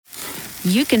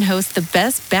you can host the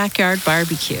best backyard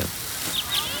barbecue.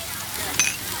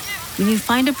 When you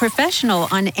find a professional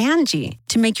on Angie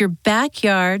to make your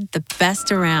backyard the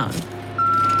best around.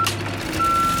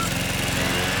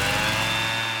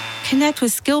 Connect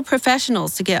with skilled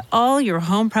professionals to get all your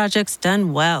home projects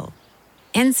done well.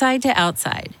 Inside to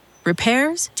outside,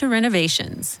 repairs to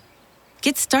renovations.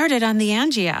 Get started on the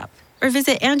Angie app or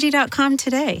visit Angie.com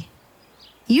today.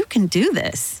 You can do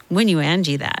this when you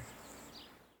Angie that.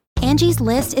 Angie's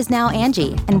List is now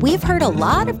Angie, and we've heard a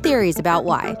lot of theories about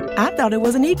why. I thought it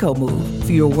was an eco move.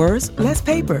 Fewer words, less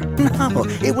paper. No,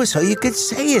 it was so you could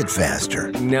say it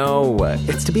faster. No,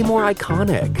 it's to be more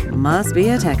iconic. Must be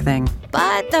a tech thing.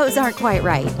 But those aren't quite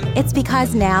right. It's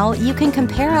because now you can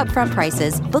compare upfront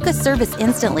prices, book a service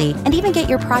instantly, and even get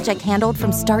your project handled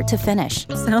from start to finish.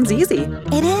 Sounds easy.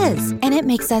 It is, and it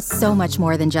makes us so much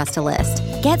more than just a list.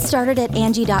 Get started at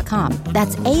Angie.com.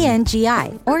 That's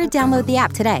ANGI, or download the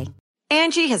app today.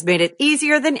 Angie has made it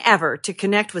easier than ever to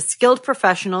connect with skilled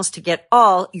professionals to get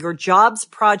all your jobs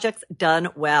projects done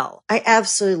well. I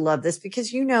absolutely love this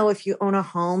because, if you own a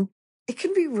home, it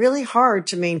can be really hard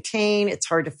to maintain. It's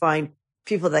hard to find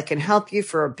people that can help you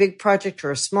for a big project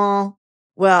or a small.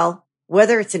 Well,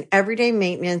 whether it's in everyday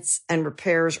maintenance and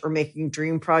repairs or making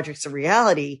dream projects a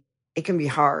reality, it can be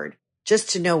hard just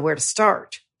to know where to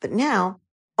start. But now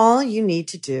all you need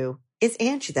to do is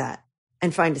Angie that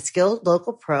and find a skilled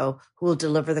local pro who will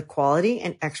deliver the quality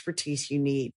and expertise you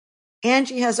need.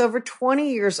 Angie has over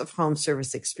 20 years of home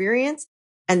service experience,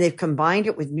 and they've combined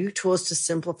it with new tools to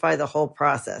simplify the whole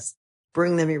process.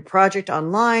 Bring them your project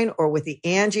online or with the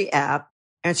Angie app,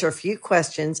 answer a few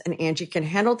questions, and Angie can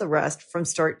handle the rest from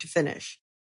start to finish.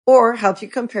 Or help you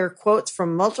compare quotes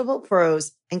from multiple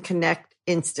pros and connect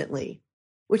instantly,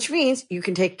 which means you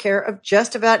can take care of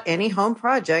just about any home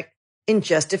project in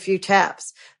just a few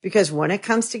taps. Because when it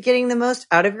comes to getting the most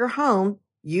out of your home,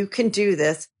 you can do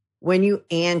this when you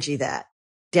Angie that.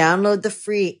 Download the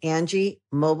free Angie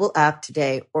mobile app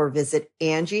today or visit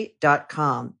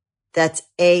Angie.com. That's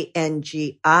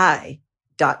ANGI.com.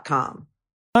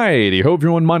 Hi, hope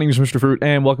everyone. My name is Mr. Fruit,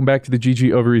 and welcome back to the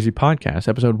GG Over Easy podcast,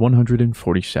 episode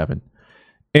 147.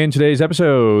 In today's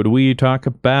episode, we talk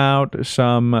about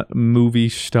some movie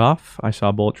stuff. I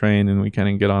saw Bullet Train, and we kind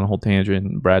of get on a whole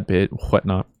tangent, Brad Pitt,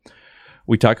 whatnot.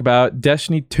 We talk about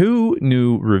Destiny 2,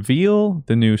 new reveal,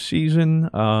 the new season,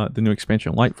 the new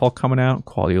expansion Lightfall coming out,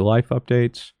 quality of life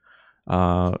updates,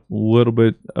 a little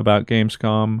bit about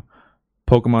Gamescom,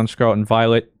 Pokemon Scarlet and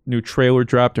Violet, new trailer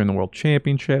dropped during the World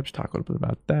Championships, talk a little bit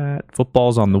about that.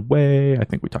 Football's on the way. I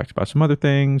think we talked about some other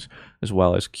things, as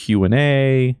well as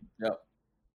Q&A. Yep.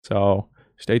 So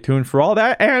stay tuned for all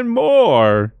that and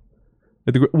more.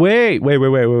 Wait.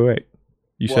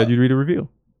 You said you'd read a review.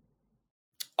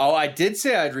 Oh, I did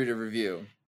say I'd read a review.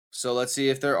 So let's see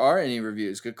if there are any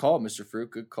reviews. Good call, Mr.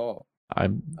 Fruit. Good call.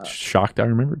 I'm shocked I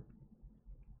remembered.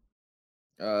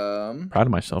 Proud of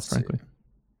myself, frankly.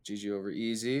 GG Over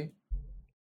Easy.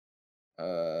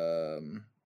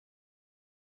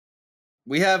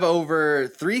 We have over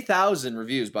 3,000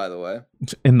 reviews, by the way.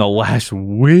 In the last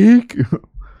week?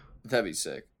 That'd be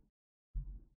sick.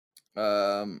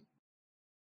 Here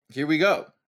we go.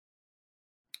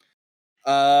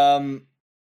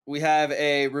 We have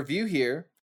a review here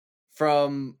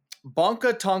from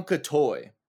Bonka Tonka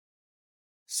Toy.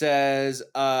 Says,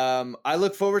 I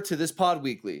look forward to this pod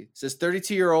weekly. Says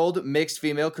 32-year-old mixed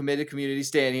female committed community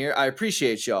staying here. I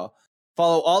appreciate y'all.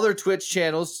 Follow all their Twitch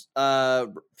channels,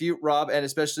 Rob, and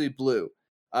especially Blue.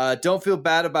 Don't feel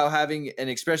bad about having an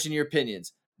expression your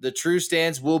opinions. The true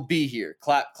stands will be here.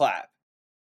 Clap, clap.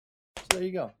 So there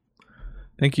you go.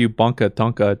 Thank you, Bonka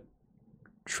Tonka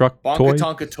Truck Bonka Toy.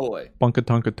 Tonka Toy. Bonka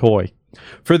Tonka Toy.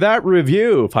 For that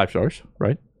review, 5 stars,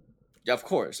 right? Yeah, of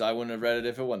course. I wouldn't have read it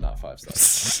if it was not 5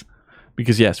 stars.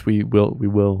 Because yes, we will.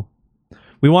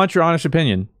 We want your honest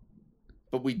opinion.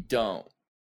 But we don't.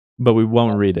 But we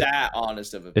won't read it. That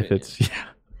honest of opinion. If it's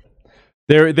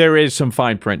there is some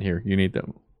fine print here. You need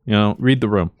to, read the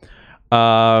room.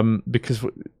 Because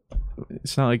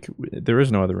it's not like there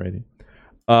is no other rating.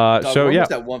 We're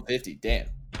almost at 150. Damn,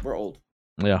 we're old.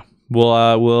 Yeah.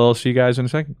 We'll see you guys in a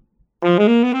second.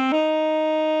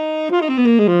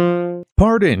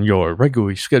 Pardon your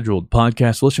regularly scheduled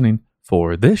podcast listening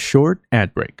for this short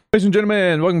ad break. Ladies and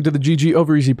gentlemen, welcome to the GG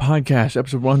Over Easy podcast,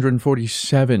 episode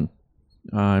 147.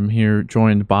 I'm here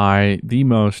joined by the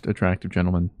most attractive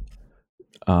gentleman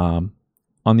on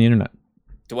the internet.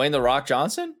 Dwayne The Rock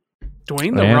Johnson?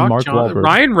 Dwayne The Rock Johnson?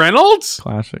 Ryan Reynolds?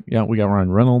 Classic. Yeah, we got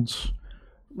Ryan Reynolds.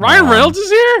 Ryan Reynolds is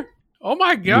here? Oh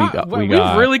my God. We've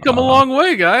really come a long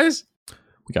way, guys.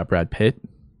 We got Brad Pitt,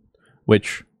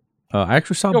 which I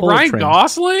actually saw Bullet Ryan Train.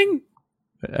 Gosling?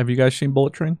 Have you guys seen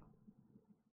Bullet Train?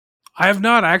 I have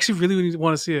not. I actually really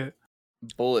want to see it.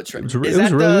 Bullet Train. It was really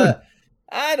good.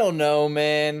 I don't know,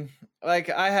 man. Like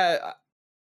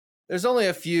there's only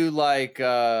a few like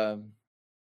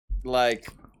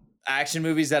action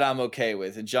movies that I'm okay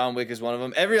with, and John Wick is one of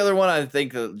them. Every other one I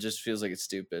think that just feels like it's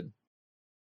stupid.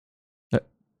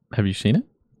 Have you seen it?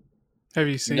 Have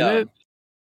you seen No. it?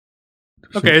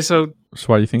 Okay, so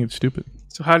why do you think it's stupid?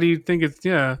 So how do you think it's?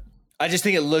 Yeah, I just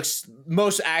think it looks.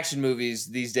 Most action movies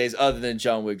these days, other than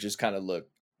John Wick, just kind of look.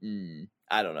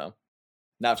 I don't know.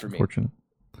 Not for me. Unfortunate.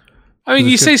 I mean,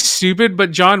 you say stupid,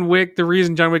 but John Wick. The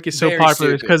reason John Wick is so Very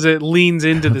popular is stupid. because it leans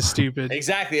into the stupid.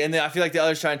 Exactly, and then I feel like the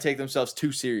others try and take themselves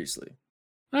too seriously.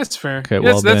 That's fair. Okay,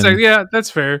 well that's then- yeah, that's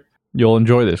fair. You'll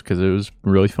enjoy this because it was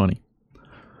really funny.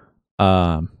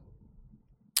 It's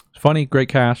funny, great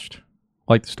cast,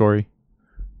 like the story,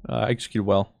 executed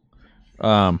well. It's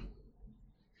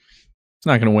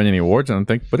not going to win any awards, I don't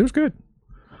think, but it was good.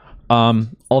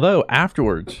 Although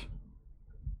afterwards,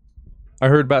 I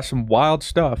heard about some wild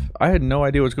stuff. I had no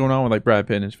idea what's going on with like Brad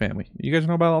Pitt and his family. You guys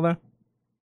know about all that?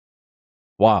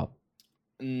 Wild.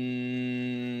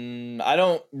 I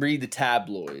don't read the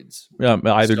tabloids. Yeah,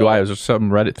 either do So- I. Was there some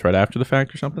Reddit thread after the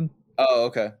fact or something? Oh,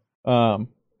 okay.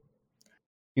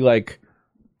 He like,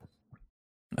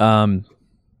 I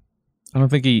don't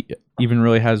think he even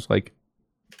really has like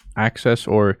access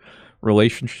or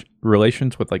relations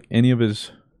with like any of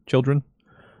his children.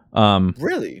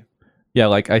 Really? Yeah,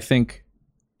 like I think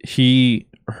he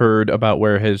heard about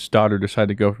where his daughter decided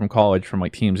to go from college from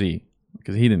like TMZ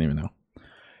because he didn't even know.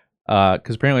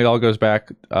 Because apparently it all goes back.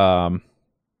 I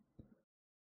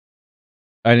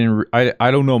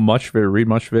don't know much of it, or read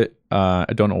much of it. I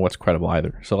don't know what's credible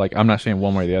either. So like, I'm not saying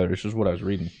one way or the other. It's just what I was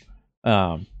reading.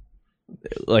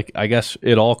 Like I guess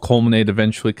it all culminated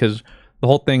eventually because the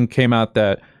whole thing came out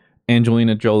that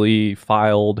Angelina Jolie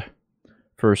filed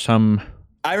for some.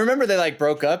 I remember they like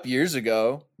broke up years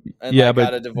ago. And, Yeah, like, but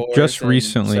got a divorce just and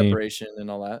recently- separation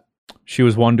and all that. She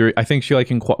was wondering. I think she like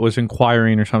was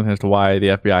inquiring or something as to why the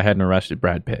FBI hadn't arrested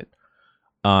Brad Pitt.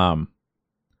 And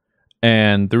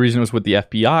the reason it was with the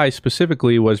FBI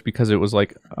specifically was because it was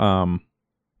like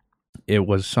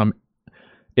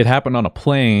it happened on a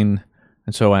plane,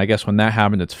 and so I guess when that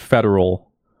happened, it's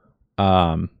federal.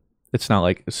 It's not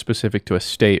like specific to a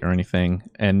state or anything.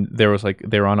 And there was like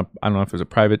they were on I don't know if it was a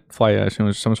private flight. I assume it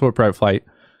was some sort of private flight.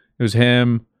 It was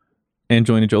him,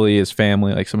 Angelina Jolie, his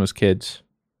family, like some of his kids.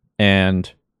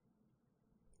 And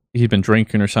he'd been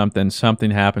drinking or something.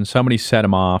 Something happened. Somebody set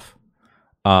him off.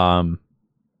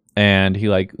 And he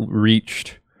like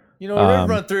reached. You know, we're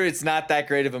run through. It's not that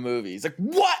great of a movie. He's like,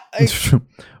 what?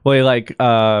 Well, he like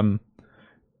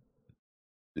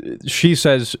she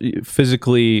says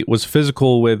was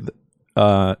physical with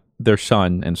their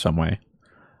son in some way.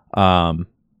 And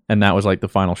that was like the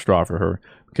final straw for her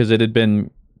because it had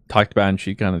been talked about and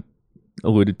she kind of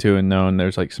alluded to and known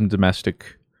there's like some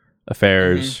domestic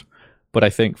affairs, but I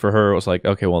think for her it was like,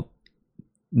 okay, well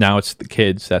now it's the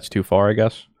kids, that's too far, I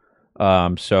guess.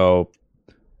 So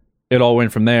it all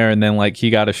went from there, and then like he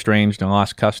got estranged and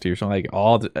lost custody or something. Like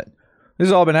this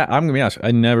has all been. I'm gonna be honest,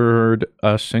 I never heard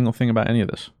a single thing about any of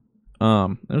this.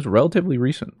 It was relatively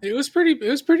recent. It was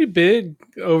pretty big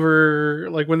over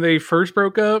like when they first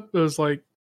broke up. It was like,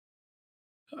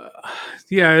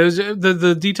 yeah, it was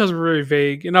the details were very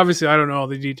vague, and obviously I don't know all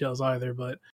the details either.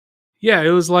 But yeah,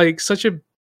 it was like such a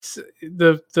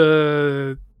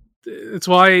it's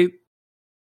why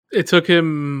it took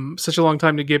him such a long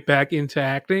time to get back into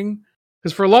acting,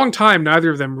 because for a long time neither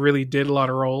of them really did a lot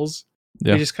of roles.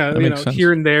 Yeah, they just kind of sense.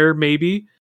 here and there maybe.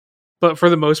 But for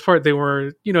the most part, they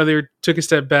were, they took a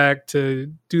step back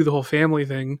to do the whole family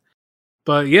thing.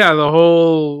 But yeah, the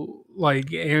whole,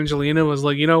 like, Angelina was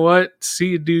like, you know what? See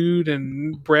you, dude.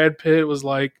 And Brad Pitt was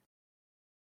like,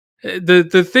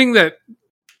 the thing that,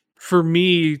 for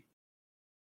me,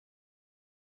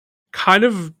 kind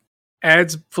of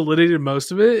adds validity to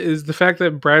most of it is the fact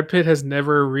that Brad Pitt has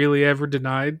never really ever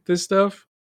denied this stuff.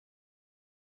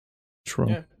 True.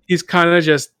 Yeah. He's kind of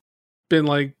just been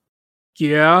like,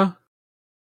 yeah.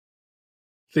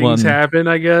 Things happen,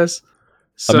 I guess.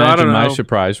 So imagine I don't know. my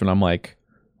surprise when I'm like,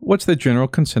 what's the general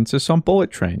consensus on Bullet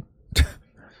Train?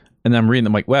 And I'm reading,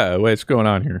 I'm like, wow, what's going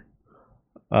on here?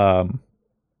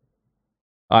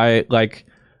 I like,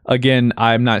 again,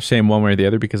 I'm not saying one way or the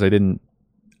other because I didn't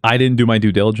do my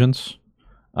due diligence.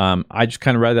 I just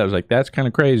kind of read that. I was like, that's kind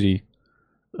of crazy.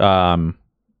 But I'm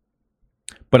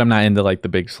not into like the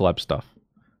big celeb stuff.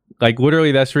 Like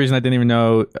literally that's the reason I didn't even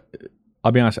know.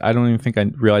 I'll be honest, I don't even think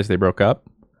I realized they broke up.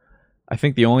 I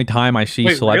think the only time I see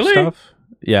celeb stuff,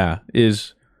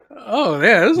 is oh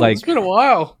yeah, it's been a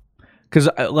while. because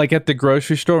like at the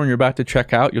grocery store when you're about to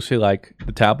check out, you'll see like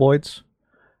the tabloids,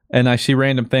 and I see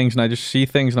random things, and I just see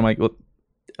things, and I'm like, well,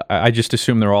 I just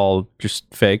assume they're all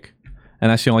just fake, and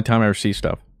that's the only time I ever see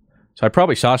stuff. So I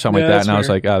probably saw something like that, and I was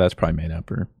like, oh, that's probably made up.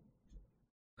 Or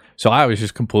so I was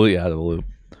just completely out of the loop.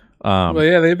 Well,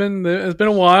 yeah, it's been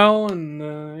a while,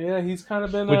 and yeah, he's kind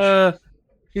of been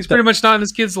he's pretty much not in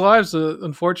his kids' lives,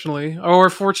 unfortunately, or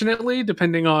fortunately,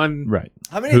 depending on right.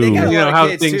 How many? They got a lot of how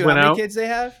kids things too. went How out. many kids they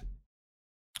have?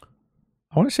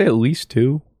 I want to say at least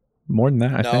 2, more than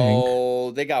that. I think.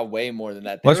 No, they got way more than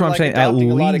that. Well, that's what I'm saying. At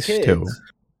least 2.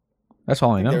 That's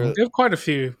all I know. They have quite a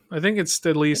few. I think it's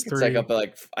at least 3.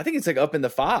 I think it's like up in the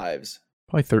 5s.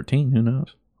 Probably 13. Who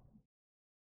knows?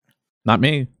 Not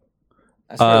me.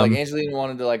 I swear, like Angelina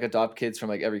wanted to like adopt kids from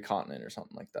like every continent or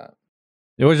something like that.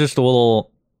 It was just a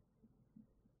little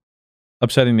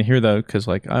upsetting to hear though, because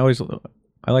like I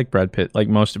like Brad Pitt, like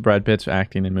most of Brad Pitt's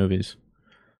acting in movies.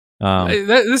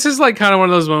 This is like kind of one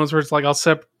of those moments where it's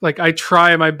like I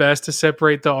try my best to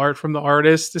separate the art from the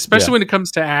artist, especially when it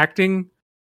comes to acting.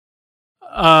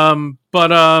 Yeah,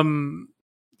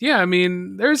 I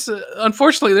mean,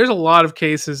 unfortunately there's a lot of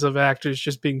cases of actors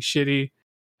just being shitty.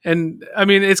 And I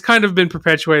mean, it's kind of been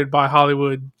perpetuated by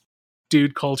Hollywood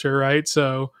dude culture, right?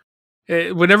 So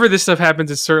whenever this stuff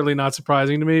happens, it's certainly not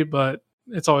surprising to me, but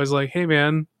it's always like, hey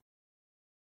man,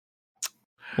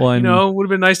 well, would have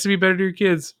been nice to be better to your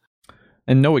kids.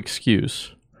 And no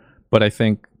excuse, but I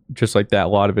think just like that, a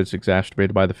lot of it's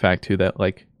exacerbated by the fact too that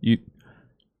like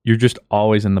you're just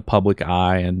always in the public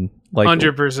eye, and like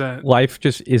 100%. Life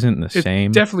just isn't the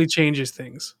same. Definitely changes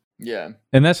things. Yeah.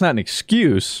 And that's not an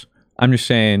excuse. I'm just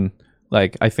saying,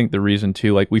 like, I think the reason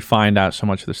too, like we find out so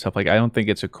much of this stuff, like I don't think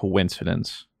it's a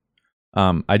coincidence.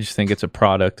 I just think it's a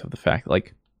product of the fact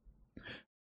like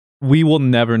we will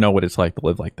never know what it's like to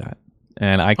live like that.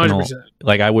 And I can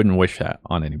I wouldn't wish that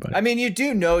on anybody. I mean, you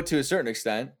do know to a certain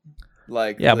extent.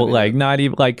 Like yeah, but like not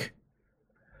even like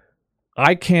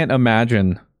I can't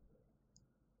imagine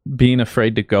being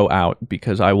afraid to go out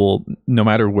because I will, no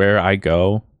matter where I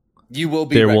go, you will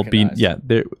be there recognized.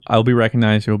 will be I'll be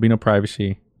recognized. There will be no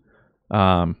privacy.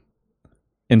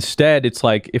 Instead, it's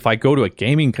like if I go to a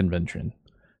gaming convention,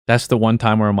 that's the one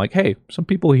time where I'm like, hey, some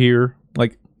people here,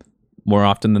 like more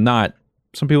often than not,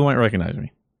 some people might recognize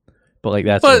me. But like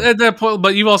that's at that point,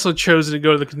 but you've also chosen to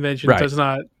go to the convention. Right. Does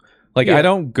not like I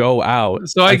don't go out.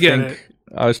 So I get it.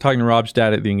 I was talking to Rob's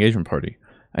dad at the engagement party,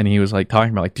 and he was like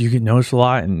talking about like, do you get noticed a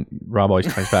lot? And Rob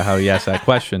always talks about how he asked that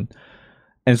question.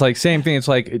 And it's like same thing. It's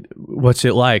like, what's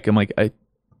it like? I'm like, I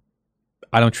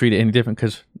don't treat it any different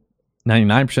because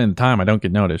 99% of the time I don't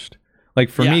get noticed. Like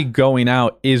for me, going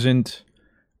out isn't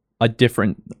a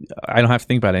different. I don't have to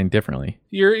think about it any differently.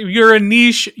 You're a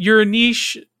niche. You're a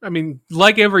niche. I mean,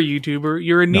 like every YouTuber,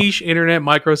 you're a niche internet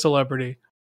micro celebrity.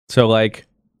 So like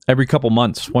every couple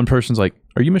months, one person's like,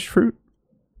 "Are you Mr. Fruit?"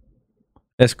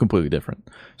 That's completely different.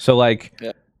 So like,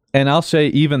 and I'll say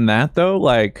even that though,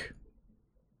 like,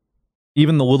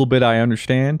 even the little bit I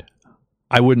understand,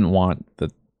 I wouldn't want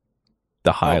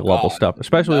the high level stuff,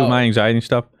 especially with my anxiety and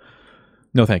stuff.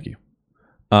 No, thank you.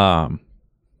 But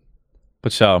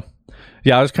so,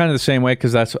 yeah, I was kind of the same way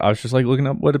because I was just like looking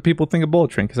up what do people think of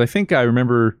Bullet Train because I think I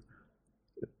remember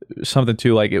something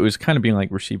too, like it was kind of being like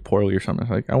received poorly or something.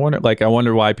 Like I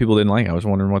wonder why people didn't like it. I was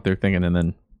wondering what they're thinking, and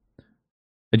then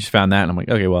I just found that, and I'm like,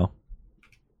 okay, well,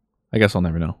 I guess I'll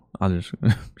never know. I'm just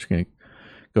gonna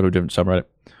go to a different subreddit.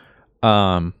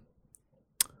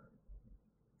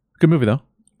 Good movie though.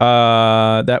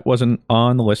 That wasn't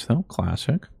on the list though.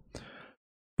 Classic.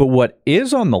 But what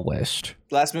is on the list?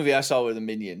 Last movie I saw were the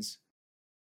Minions.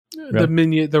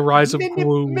 The Rise of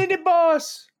Gru. Mini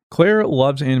Boss. Claire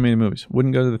loves animated movies.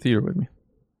 Wouldn't go to the theater with me.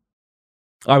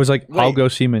 I was like, I'll go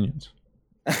see Minions.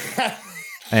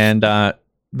 And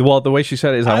well, the way she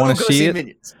said it is, I want to see it.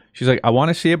 Minions. She's like, I want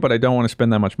to see it, but I don't want to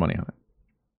spend that much money on it.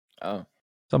 Oh.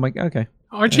 So I'm like, okay.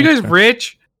 Aren't you guys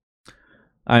rich?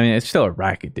 I mean, it's still a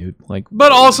racket, dude. Like,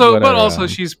 but also,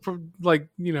 she's like,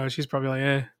 she's probably like,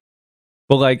 eh.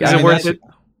 But like, is it worth it?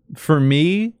 For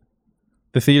me,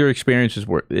 the theater experience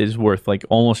is worth like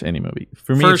almost any movie.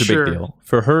 For me, it's a big deal.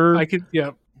 For her,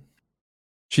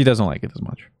 she doesn't like it as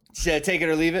much. Should I take it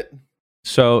or leave it?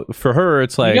 So for her,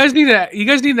 it's like you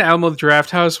guys need the Alamo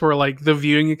Draft House where like the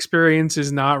viewing experience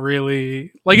is not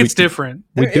really like it's different.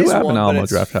 We do have an Alamo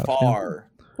Draft House. Far.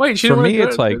 Yeah. Wait, for me,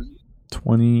 it's like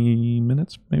 20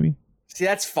 minutes, maybe. See,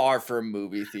 that's far for a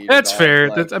movie theater. That's fair.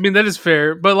 Like, that is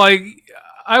fair. But like,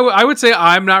 I would say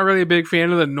I'm not really a big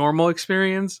fan of the normal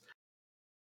experience.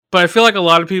 But I feel like a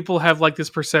lot of people have like this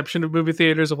perception of movie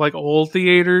theaters of like old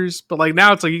theaters. But like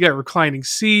now it's like you got reclining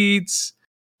seats.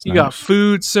 You got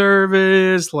food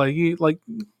service,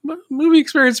 movie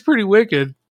experience is pretty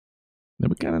wicked. They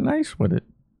were kind of nice with it.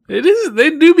 It is.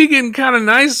 They do be getting kind of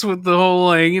nice with the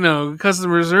whole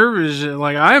customer service shit.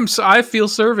 Like I feel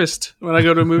serviced when I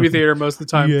go to a movie theater most of the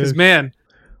time because man,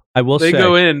 I will say they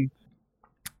go in.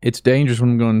 It's dangerous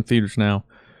when I'm going to theaters now,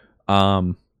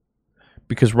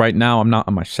 because right now I'm not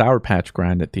on my Sour Patch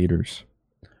grind at theaters.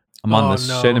 I'm on the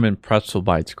Cinnamon Pretzel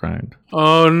Bites grind.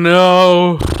 Oh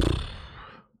no!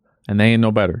 And they ain't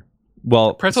no better.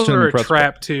 Well, pretzels are a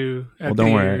trap too at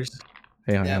theaters.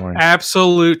 Hey, don't worry.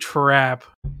 Absolute trap.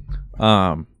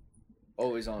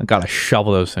 Always on. I gotta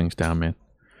shovel those things down, man.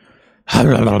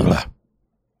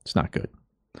 It's not good.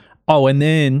 Oh, and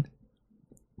then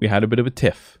we had a bit of a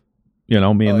tiff. Me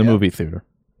in the movie theater.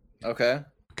 Okay.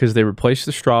 Because they replaced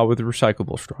the straw with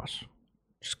recyclable straws.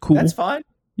 Which is cool. That's fine.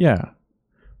 Yeah.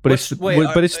 But it's the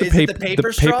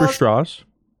paper straws.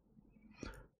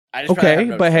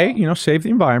 Okay, but hey, save the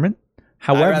environment.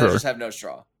 However, I'd rather just have no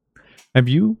straw. Have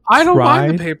you? I don't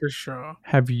mind the paper straw.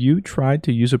 Have you tried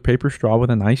to use a paper straw with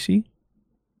an icy?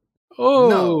 Oh,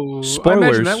 no. Spoilers. I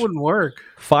imagine that wouldn't work.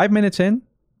 5 minutes in,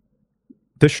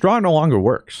 the straw no longer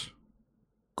works.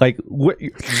 Like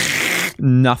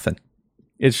nothing.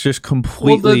 It's just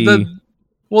completely.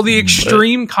 The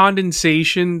extreme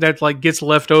condensation that gets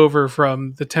left over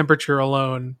from the temperature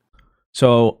alone.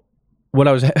 So, what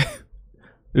I was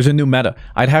there's a new meta.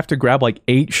 I'd have to grab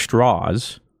 8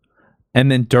 straws,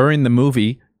 and then during the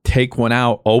movie, take one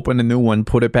out, open a new one,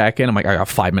 put it back in. I'm like, I got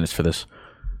 5 minutes for this.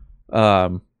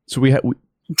 So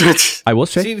I will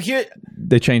say,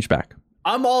 they changed back.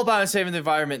 I'm all about saving the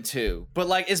environment too,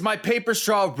 but is my paper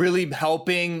straw really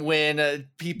helping when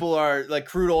people are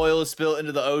crude oil is spilled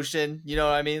into the ocean? You know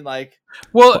what I mean? Am I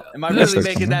really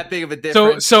making that big of a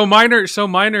difference? So minor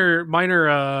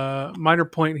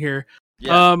point here.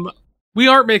 Yeah. We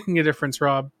aren't making a difference,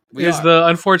 Rob. The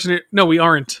unfortunate? No, we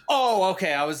aren't. Oh,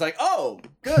 okay. I was like, oh,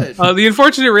 good. The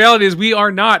unfortunate reality is we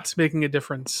are not making a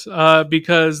difference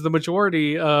because the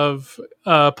majority of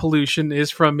pollution is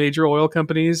from major oil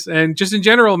companies and just in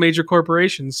general major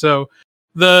corporations. So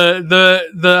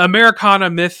the Americana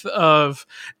myth of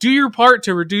do your part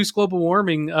to reduce global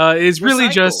warming is really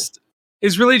just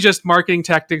marketing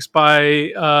tactics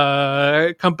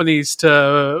by companies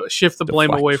to shift the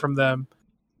blame away from them.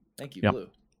 Thank you, Blue.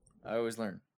 I always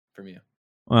learn from you.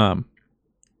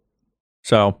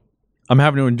 So I'm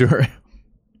having to endure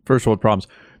first world problems.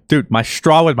 Dude, my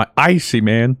straw with my icy,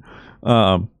 man.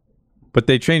 But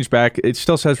they changed back. It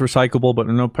still says recyclable, but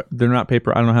they're not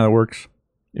paper. I don't know how that works.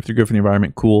 If they're good for the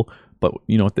environment, cool. But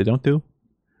you know what they don't do?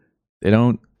 They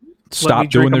don't stop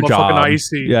doing their job.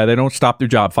 Yeah, they don't stop their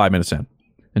job 5 minutes in.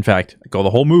 In fact, I go the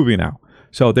whole movie now.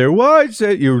 So there was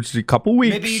a couple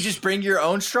weeks. Maybe you just bring your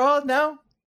own straw now?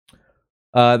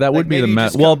 That would be the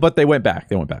mess. Well, but they went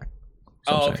back.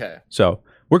 Oh, okay. So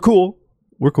we're cool.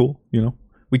 We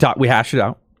hashed it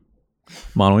out.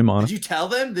 Mano y mano. Did you tell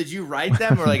them? Did you write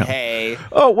them? Or No. hey.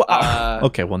 Oh, well,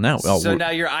 okay. Well, now. So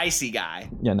now you're icy guy.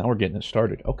 Yeah, now we're getting it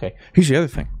started. Okay. Here's the other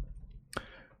thing.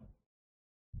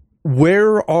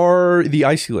 Where are the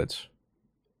icy lids?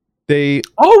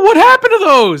 What happened to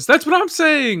those? That's what I'm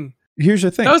saying. Here's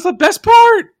the thing. That was the best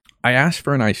part. I asked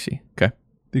for an icy. Okay.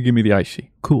 They give me the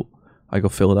icy. Cool. I go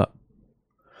fill it up.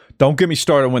 Don't get me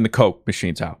started when the Coke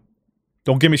machine's out.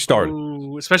 Don't get me started.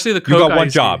 Ooh, especially the Coke. You got one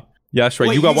icy. job. Yeah, that's right.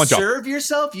 Wait, you got one job. Serve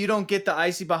yourself? You don't get the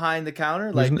icy behind the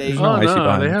counter? There's no icy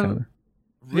behind the counter.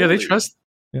 Really? Yeah, they trust.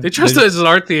 Yeah. They trust us as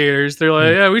art theaters. They're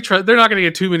like, we trust. They're not going to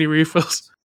get too many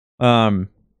refills.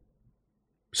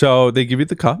 So they give you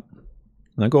the cup,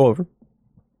 and I go over,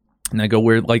 and I go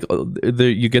where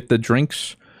you get the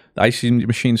drinks, the icy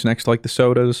machines next to the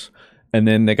sodas, and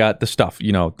then they got the stuff,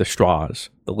 the straws,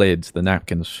 the lids, the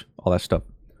napkins, all that stuff.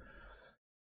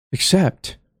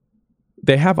 Except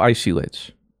they have icy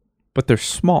lids, but they're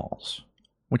smalls,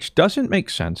 which doesn't make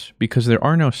sense because there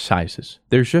are no sizes.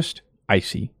 There's just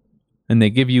icy, and they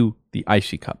give you the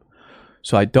icy cup.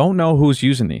 So I don't know who's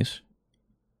using these.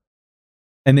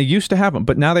 And they used to have them,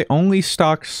 but now they only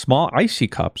stock small icy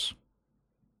cups,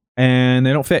 and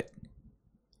they don't fit.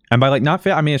 And by not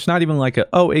fit, I mean it's not even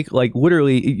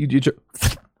literally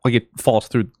it falls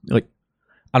through. I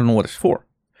don't know what it's for.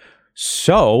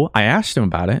 So I asked them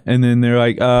about it, and then they're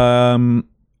like,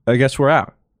 "I guess we're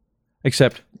out."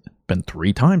 Except been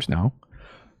 3 times now,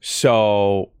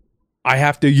 so I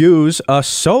have to use a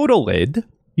soda lid.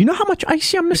 You know how much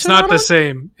icy I'm missing out on? It's not the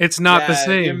same. It's not the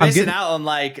same. You're missing out on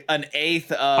an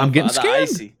eighth of I'm getting the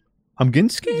icy. I'm getting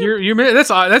scared.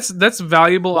 That's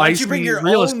valuable. Why don't you bring your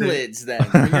own lids then?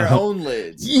 Bring your own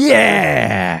lids.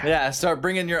 Yeah. Yeah. Start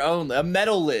bringing your own a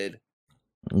metal lid.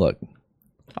 Look,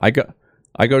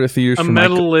 I go to theaters A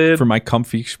metal lid. for my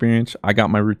comfy experience. I got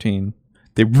my routine.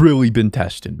 They've really been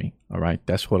testing me. All right,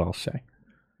 that's what I'll say.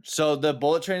 So the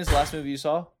Bullet Train is the last movie you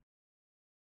saw?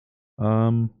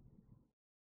 In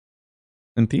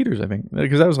theaters, I think,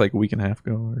 because that was like a week and a half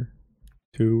ago or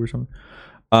 2 or something.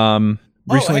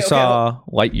 Recently saw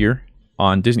Lightyear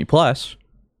on Disney Plus.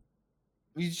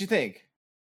 What did you think?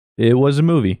 It was a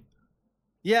movie.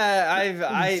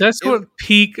 Yeah, That's what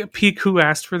peak Who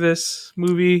Asked for This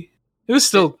movie. It was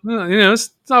still, I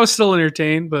was still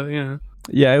entertained, but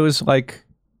Yeah, it was like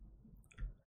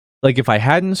if I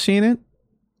hadn't seen it,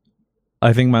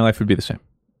 I think my life would be the same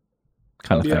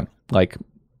kind of thing. Like,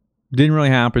 didn't really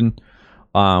happen.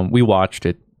 We watched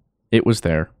it. It was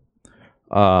there.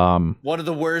 One of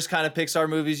the worst kind of Pixar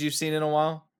movies you've seen in a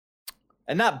while,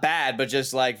 and not bad, but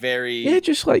just like very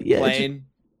plain.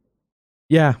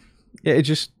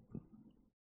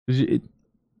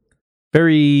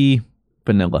 Very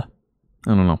vanilla.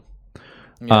 I don't know.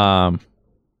 Yeah.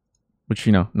 Which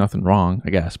nothing wrong, I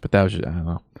guess, but that was just, I don't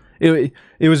know. It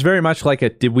was very much like a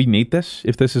did we need this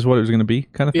if this is what it was going to be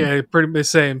kind of thing. Yeah, pretty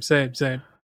same.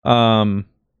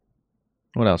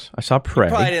 What else? I saw Prey.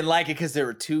 You probably didn't like it because there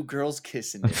were 2 girls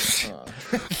kissing it.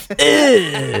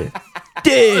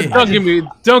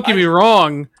 Don't get me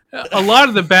wrong. A lot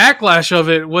of the backlash of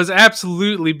it was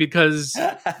absolutely because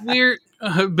we're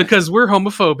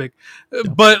homophobic.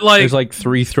 But like, there's like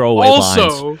 3 throwaway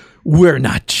lines. We're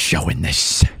not showing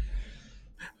this.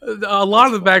 A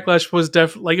lot of the backlash was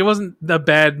definitely it wasn't a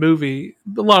bad movie.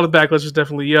 A lot of the backlash was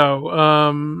definitely we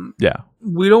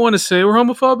don't want to say we're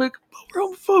homophobic, but we're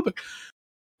homophobic.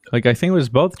 Like, I think it was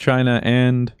both China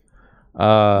and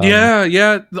the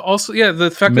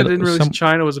fact that it didn't release in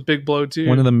China was a big blow too.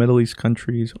 One of the Middle East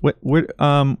countries. Which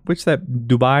that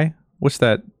Dubai? What's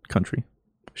that country?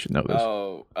 I should know this.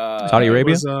 Saudi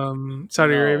Arabia?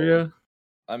 Saudi Arabia.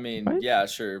 I mean, right? Yeah,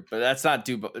 sure, but that's not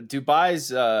Dubai.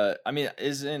 Dubai's.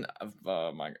 Isn't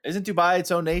Dubai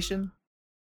its own nation?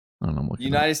 I don't know.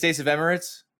 United States of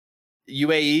Emirates,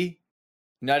 UAE,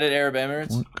 United Arab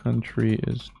Emirates. What country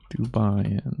is Dubai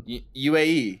in?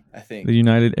 UAE, I think. The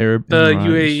United Arab Emirates.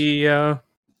 UAE, yeah.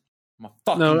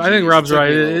 No, I think Rob's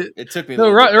right. It took me.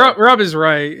 Rob is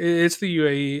right. It's the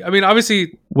UAE. I mean,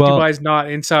 obviously, Dubai's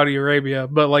not in Saudi Arabia,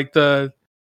 but like the.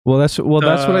 That's what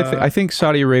I think. I think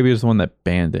Saudi Arabia is the one that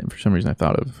banned it. For some reason, I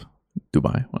thought of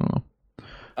Dubai. I don't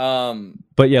know.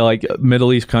 But yeah, like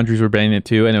Middle East countries were banning it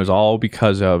too, and it was all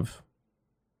because of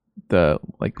the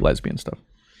like lesbian stuff.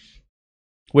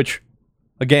 Which,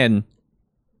 again,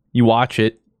 you watch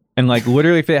it, and like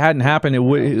literally, if it hadn't happened, it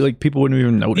would like people wouldn't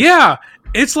even notice. Yeah,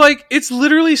 it's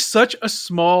literally such a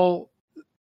small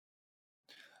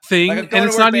thing, and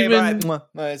it's not even.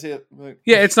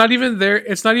 It's not even there.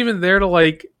 It's not even there to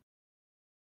like.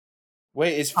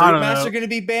 Wait, is Fruitmaster going to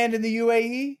be banned in the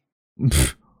UAE?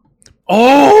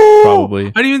 Oh, probably.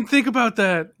 I didn't even think about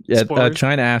that. Yeah,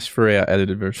 China asked for a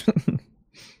edited version,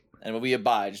 and we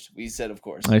obliged. We said, of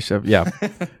course. I said, yeah.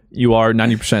 You are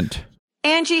 90%.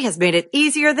 Angie has made it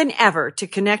easier than ever to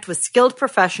connect with skilled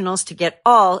professionals to get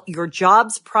all your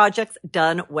jobs projects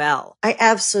done well. I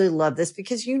absolutely love this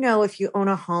because if you own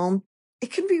a home,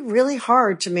 it can be really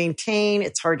hard to maintain.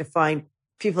 It's hard to find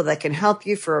people that can help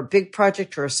you for a big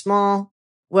project or a small.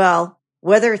 Well,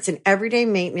 whether it's in everyday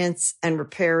maintenance and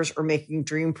repairs or making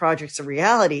dream projects a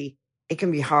reality, it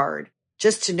can be hard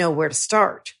just to know where to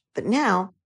start. But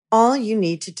now, all you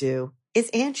need to do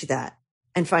is Angie that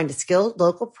and find a skilled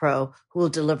local pro who will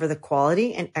deliver the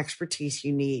quality and expertise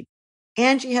you need.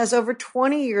 Angie has over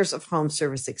 20 years of home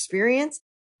service experience,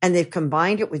 and they've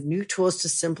combined it with new tools to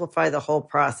simplify the whole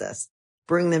process.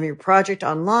 Bring them your project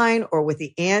online or with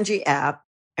the Angie app.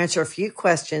 Answer a few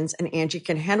questions, and Angie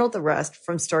can handle the rest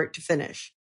from start to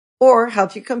finish. Or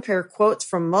help you compare quotes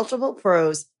from multiple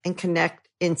pros and connect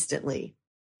instantly.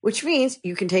 Which means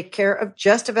you can take care of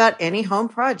just about any home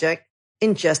project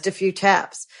in just a few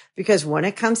taps. Because when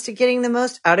it comes to getting the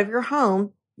most out of your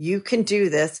home, you can do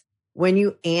this when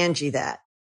you Angie that.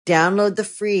 Download the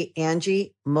free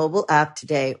Angie mobile app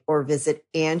today or visit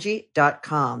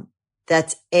Angie.com.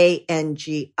 That's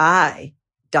ANGI.com.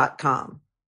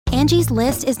 Angie's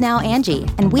List is now Angie,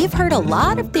 and we've heard a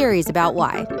lot of theories about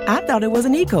why. I thought it was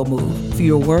an eco move.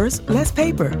 Fewer words, less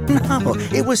paper. No,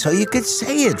 it was so you could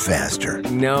say it faster.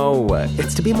 No,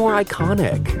 it's to be more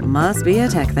iconic. Must be a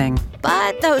tech thing.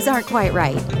 But those aren't quite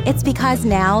right. It's because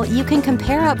now you can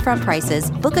compare upfront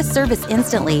prices, book a service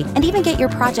instantly, and even get your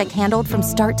project handled from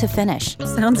start to finish.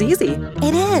 Sounds easy.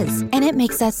 It is, and it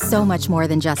makes us so much more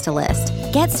than just a list.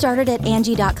 Get started at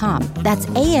Angie.com. That's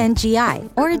ANGI,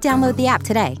 or download the app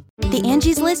today. The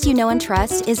Angie's List you know and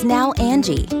trust is now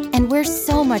Angie, and we're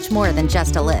so much more than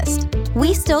just a list.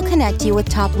 We still connect you with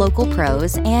top local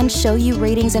pros and show you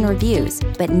ratings and reviews,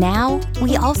 but now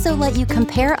we also let you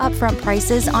compare upfront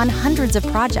prices on hundreds of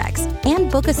projects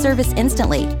and book a service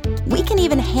instantly. We can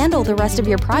even handle the rest of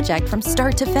your project from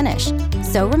start to finish.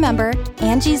 So remember,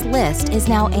 Angie's List is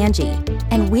now Angie,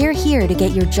 and we're here to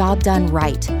get your job done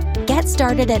right. Get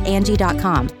started at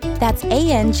Angie.com. That's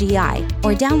ANGI,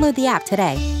 or download the app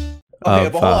today. Okay,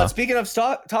 but hold on. Speaking of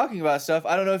talking about stuff,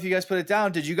 I don't know if you guys put it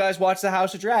down. Did you guys watch The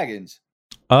House of Dragons?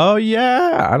 Oh,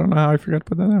 yeah. I don't know how I forgot to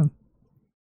put that down.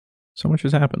 So much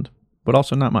has happened, but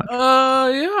also not much.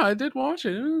 Yeah, I did watch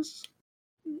it. It was...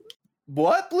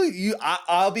 What, Blue?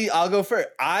 I'll go first.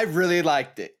 I really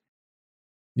liked it.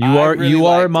 You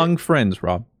are among friends,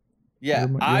 Rob. Yeah,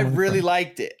 I really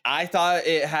liked it. I thought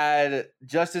it had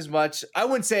just as much, I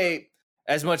wouldn't say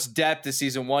as much depth as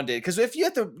season 1 did, because if you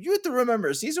have to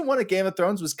remember, season 1 of Game of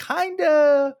Thrones was kind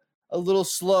of a little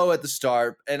slow at the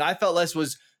start, and I felt this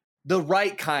was the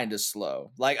right kind of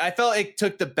slow. Like, I felt it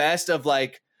took the best of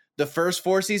like the first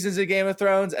 4 seasons of Game of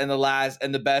Thrones and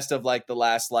the best of like the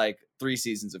last like 3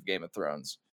 seasons of Game of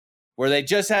Thrones, where they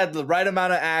just had the right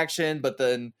amount of action, but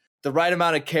then the right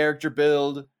amount of character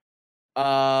build.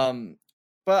 But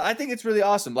I think it's really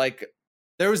awesome. Like,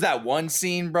 there was that one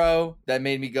scene, bro, that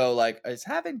made me go like, is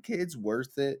having kids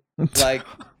worth it? Like,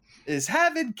 is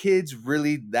having kids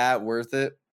really that worth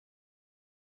it?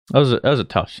 That was a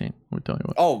tough scene. We're telling you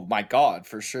what. Oh my God,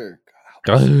 for sure.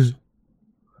 God.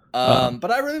 But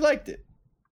I really liked it.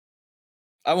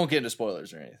 I won't get into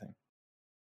spoilers or anything.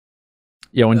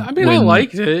 Yeah, I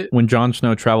liked it. When Jon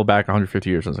Snow traveled back 150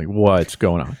 years, I was like, what's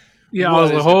going on? Yeah, I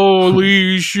was like,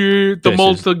 holy shit.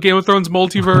 The Game of Thrones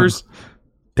multiverse.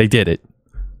 They did it.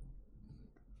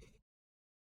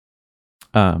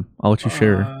 I'll let you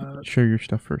share your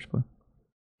stuff first, Blue.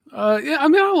 Yeah, I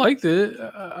mean, I liked it.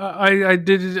 I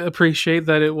did appreciate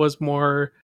that it was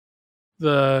more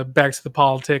the back to the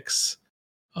politics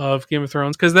of Game of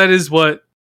Thrones, because that is why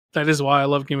I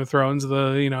love Game of Thrones.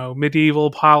 The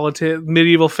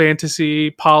medieval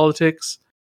fantasy politics.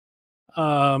 With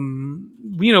a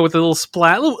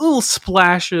little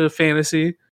splash of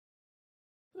fantasy,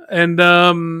 and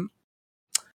I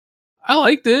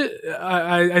liked it.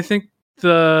 I think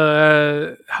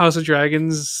the House of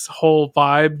Dragons whole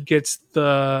vibe gets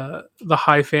the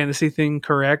high fantasy thing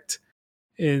correct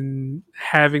in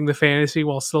having the fantasy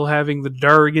while still having the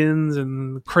dragons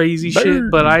and crazy shit.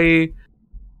 But I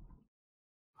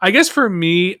guess for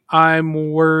me, I'm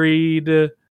worried.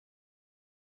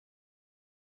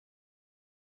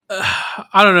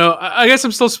 I don't know. I guess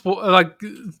I'm still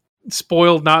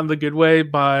spoiled, not in the good way,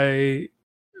 by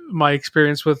my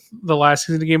experience with the last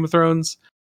season of Game of Thrones.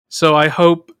 So I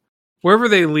hope wherever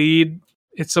they lead,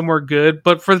 it's somewhere good.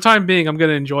 But for the time being, I'm going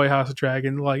to enjoy House of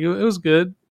Dragon. Like, it was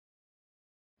good,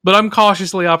 but I'm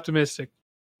cautiously optimistic.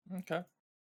 Okay.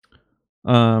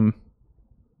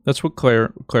 That's what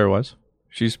Claire was.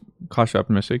 She's cautiously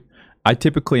optimistic. I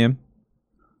typically am.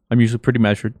 I'm usually pretty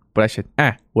measured, but I said,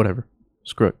 whatever.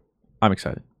 Screw it. I'm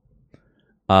excited.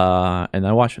 And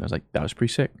I watched it. I was like, that was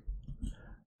pretty sick.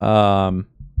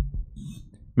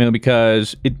 Mainly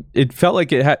because it felt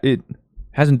like it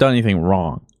hasn't done anything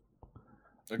wrong.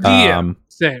 Yeah,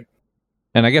 same.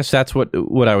 And I guess that's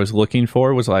what I was looking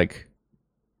for, was like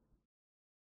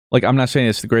I'm not saying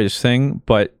it's the greatest thing,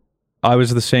 but I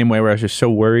was the same way, where I was just so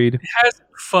worried. It hasn't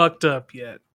fucked up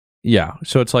yet. Yeah.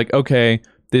 So it's like, okay,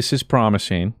 this is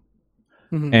promising.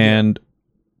 Mm-hmm, and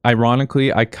ironically,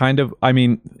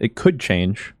 it could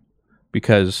change,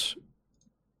 because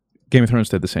Game of Thrones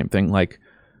did the same thing. Like,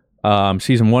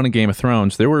 season 1 of Game of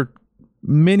Thrones, there were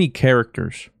many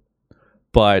characters,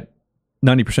 but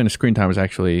 90% of screen time was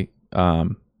actually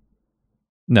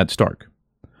Ned Stark.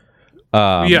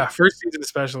 First season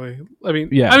especially. I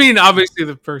mean, obviously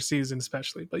the first season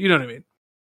especially, but you know what I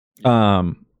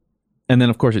mean. And then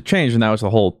of course it changed, and that was the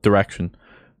whole direction.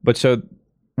 But so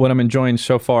what I'm enjoying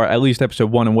so far, at least episode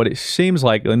 1, and what it seems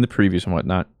like in the previews and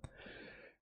whatnot,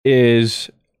 is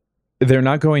they're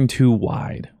not going too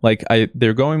wide. Like,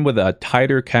 they're going with a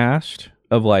tighter cast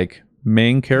of like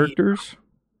main characters,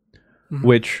 mm-hmm.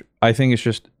 which I think is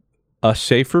just a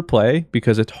safer play,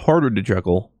 because it's harder to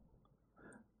juggle,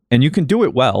 and you can do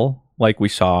it well, like we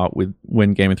saw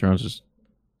when Game of Thrones is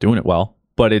doing it well.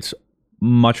 But it's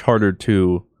much harder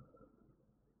to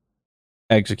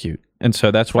execute. And so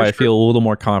that's why I feel a little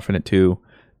more confident too.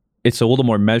 It's a little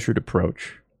more measured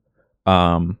approach.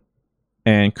 And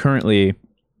currently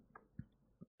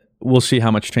we'll see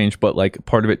how much change, but like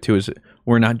part of it too is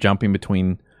we're not jumping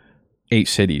between 8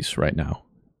 cities right now.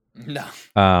 No.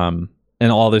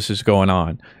 And all this is going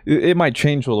on. It might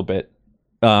change a little bit.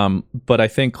 But I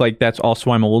think like that's also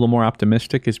why I'm a little more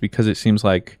optimistic, is because it seems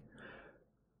like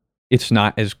it's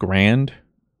not as grand,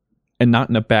 and not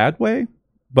in a bad way,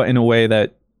 but in a way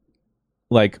that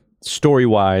like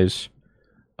story-wise,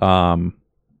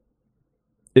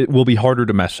 it will be harder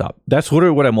to mess up. That's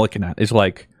literally what I'm looking at, is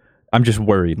like, I'm just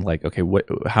worried, like, okay,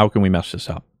 how can we mess this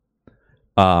up?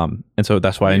 And so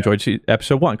that's why I enjoyed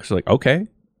episode 1, because like, okay,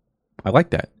 I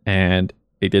like that. And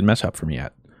it didn't mess up for me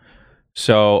yet.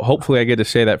 So hopefully I get to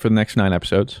say that for the next 9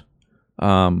 episodes.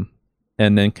 And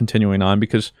then continuing on,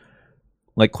 because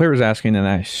like Claire was asking, and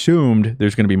I assumed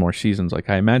there's going to be more seasons. Like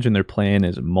I imagine their plan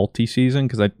is multi-season,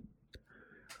 because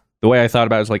the way I thought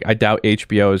about it is like, I doubt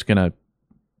HBO is going to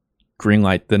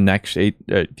greenlight the next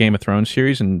 8 Game of Thrones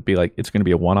series and be like, it's going to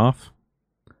be a one-off.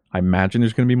 I imagine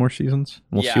there's going to be more seasons.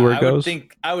 We'll see where it goes.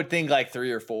 I would think like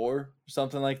 3 or 4 or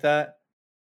something like that.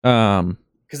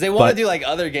 Because they want to do like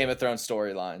other Game of Thrones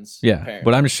storylines. Yeah, apparently.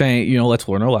 But I'm just saying, let's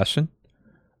learn our lesson.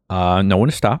 Know when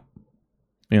to stop.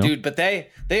 Dude, but they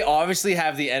obviously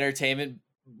have the entertainment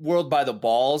world by the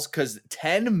balls, because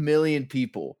 10 million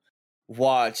people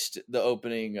watched the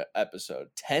opening episode.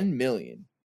 10 million.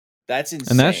 That's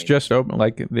insane. And that's just open.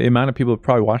 Like the amount of people have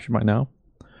probably watched it by now.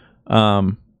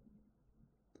 And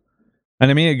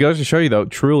I mean, it goes to show you though,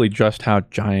 truly just how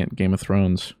giant Game of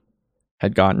Thrones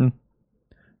had gotten,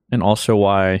 and also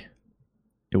why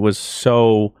it was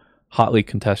so hotly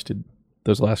contested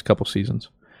those last couple seasons.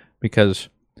 Because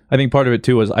I think part of it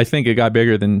too was, I think it got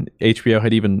bigger than HBO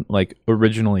had even like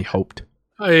originally hoped.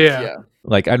 Oh yeah.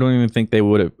 Like I don't even think they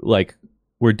would have, like,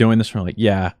 we're doing this, and we're like,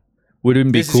 yeah, wouldn't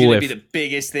it be cool if be the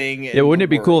biggest thing? Yeah, wouldn't it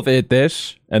be cool if it hit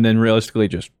this and then realistically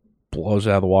just blows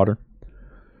out of the water?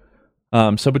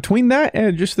 So between that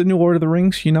and just the new Lord of the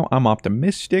Rings, I'm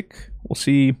optimistic. We'll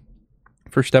see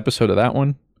first episode of that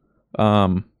one.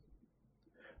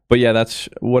 But yeah, that's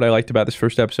what I liked about this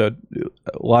first episode.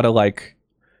 A lot of like,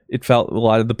 it felt a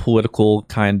lot of the political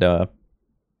kind of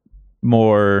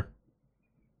more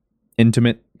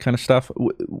intimate kind of stuff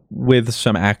with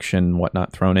some action and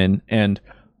whatnot thrown in. And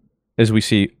as we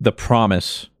see the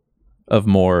promise of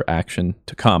more action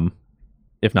to come,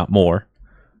 if not more.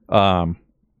 So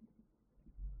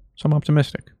I'm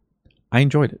optimistic. I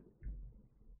enjoyed it,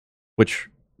 which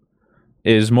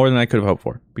is more than I could have hoped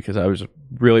for, because I was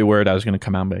really worried I was going to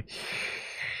come out and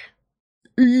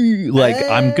be like,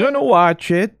 I'm going to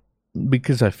watch it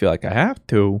because I feel like I have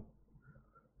to,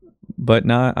 but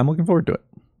I'm looking forward to it.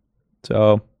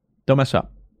 So don't mess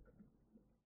up.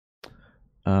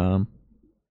 And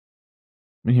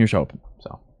here's hoping.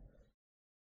 So.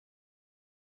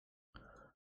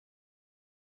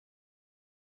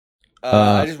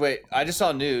 I just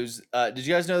saw news. Did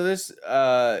you guys know this?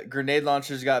 Grenade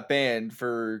launchers got banned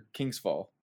for Kingsfall.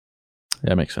 Yeah,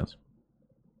 that makes sense.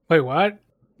 Wait, what?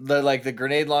 The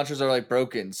grenade launchers are like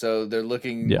broken, so they're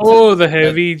looking. Yeah. The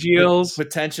heavy GLs.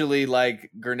 Potentially, like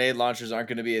grenade launchers aren't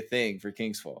going to be a thing for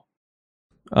Kingsfall.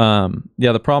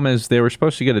 Yeah, the problem is they were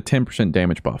supposed to get a 10%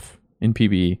 damage buff in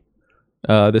PvE.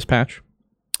 This patch.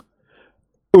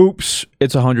 Oops,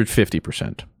 it's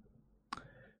 150%.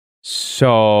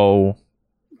 So,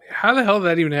 how the hell did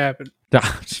that even happen?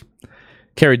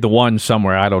 Carried the 1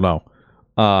 somewhere. I don't know.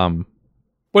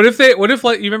 What if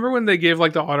like, you remember when they gave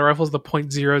like the auto rifles the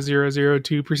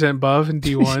 0.0002% buff in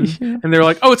D1 Yeah. and they're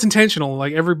like, oh, it's intentional.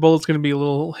 Like every bullet's going to be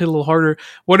hit a little harder.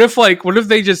 What if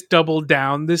they just doubled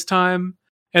down this time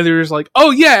and they're just like,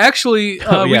 oh yeah, actually,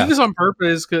 we did this on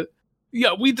purpose.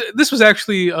 Yeah, this was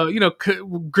actually,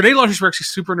 grenade launchers were actually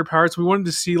super underpowered, so we wanted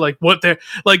to see like what they're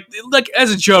like as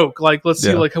a joke. Like, let's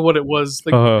see like what it was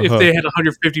like if they had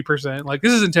 150%. Like,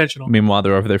 this is intentional. Meanwhile,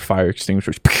 they're over their fire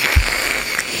extinguishers.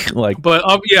 Like, but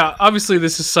obviously,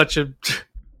 this is such a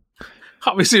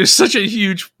it's such a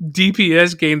huge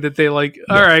DPS gain that they like.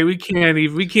 Yeah. All right, we can't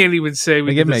even say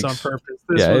we did this on purpose.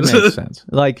 It makes sense.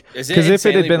 Like, because if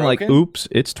it had been broken? Like, oops,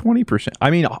 it's 20%. I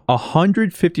mean,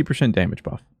 150% damage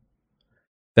buff.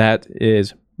 That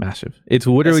is massive. It's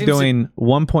literally doing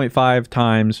 1.5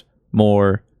 times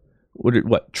more,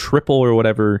 what triple or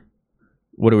whatever,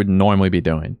 what it would normally be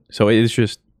doing. So it is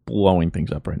just blowing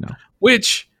things up right now.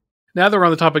 Which, now that we're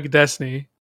on the topic of Destiny,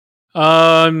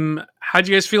 how'd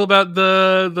you guys feel about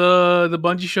the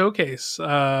Bungie showcase?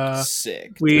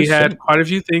 Sick. We had quite a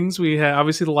few things. We had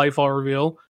obviously the Lightfall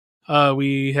reveal.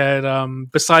 We had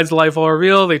besides the Lightfall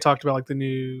reveal, they talked about like the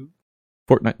new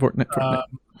Fortnite.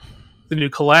 The new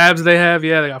collabs they have, they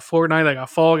got Fortnite, they got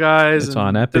Fall Guys. It's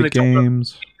on Epic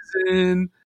Games.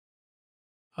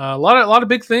 A lot of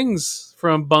big things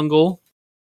from Bungle.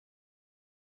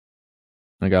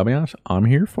 I gotta be honest, I'm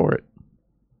here for it.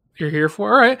 You're here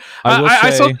for it? All right.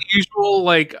 I saw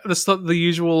the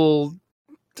usual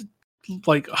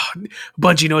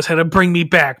Bungie knows how to bring me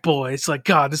back, boy. It's like,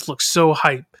 God, this looks so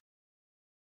hype.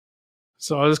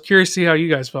 So I was curious to see how you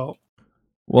guys felt.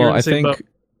 Well, I think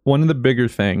one of the bigger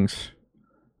things,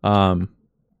 because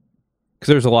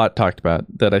there's a lot talked about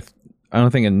that I don't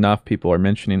think enough people are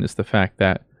mentioning, is the fact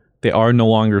that they are no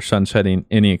longer sunsetting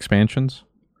any expansions.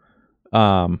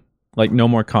 Like no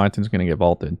more content's going to get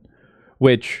vaulted,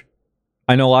 which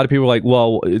I know a lot of people are like,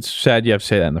 well, it's sad you have to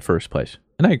say that in the first place.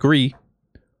 And I agree,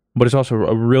 but it's also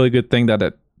a really good thing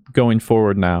that going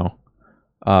forward now,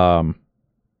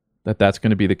 that's going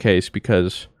to be the case,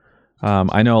 because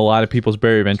I know a lot of people's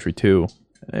barrier of entry too.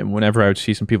 And whenever I would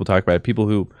see some people talk about it, people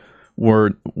who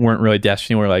weren't really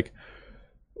Destiny were like,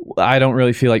 I don't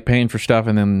really feel like paying for stuff,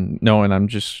 and then knowing I'm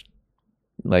just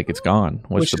like, it's gone.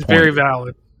 What's the point? Which is very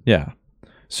valid. Yeah.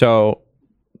 So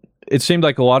it seemed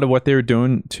like a lot of what they were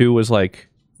doing too was like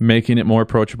making it more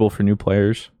approachable for new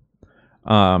players,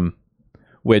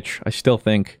 which I still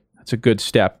think that's a good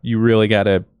step. You really got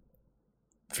to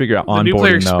figure out onboarding. The new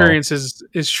player experience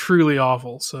is truly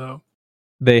awful. So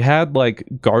they had like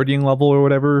Guardian level or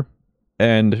whatever,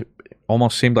 and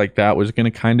almost seemed like that was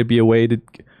going to kind of be a way to,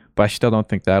 but I still don't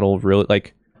think that'll really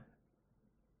like.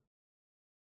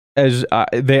 As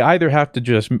they either have to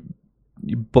just,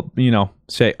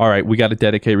 say, all right, we got to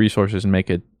dedicate resources and make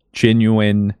a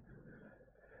genuine,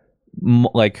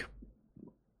 like,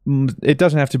 it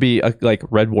doesn't have to be a like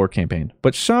Red War campaign,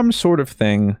 but some sort of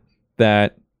thing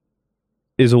that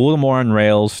is a little more on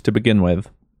rails to begin with,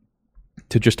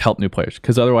 to just help new players,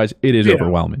 because otherwise it is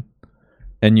overwhelming.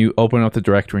 And you open up the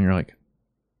directory and you're like,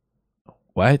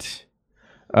 what?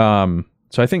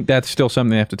 So I think that's still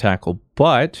something they have to tackle.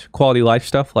 But quality life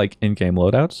stuff like in-game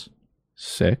loadouts,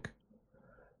 sick.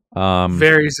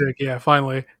 Very sick, yeah,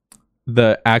 finally.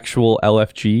 The actual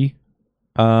LFG.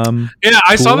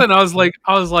 I saw that and I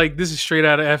was like, this is straight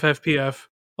out of FFPF.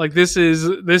 Like this is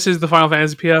the Final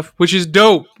Fantasy PF, which is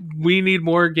dope. We need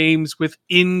more games with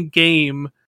in-game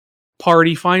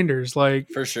party finders, like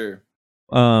for sure.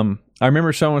 I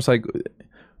remember someone was like,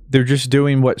 they're just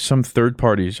doing what some third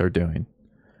parties are doing.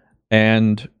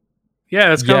 And yeah,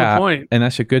 that's kind of the point. And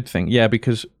that's a good thing. Yeah,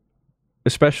 because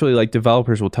especially like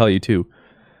developers will tell you too,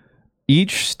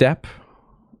 each step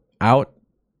out,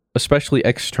 especially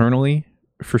externally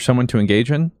for someone to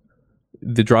engage in,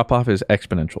 the drop off is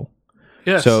exponential.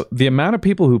 Yes. So the amount of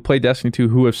people who play Destiny 2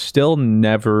 who have still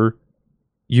never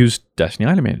used Destiny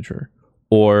Item Manager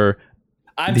or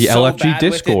the LFG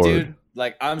Discord. With it, dude.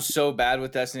 Like, I'm so bad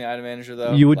with Destiny Item Manager,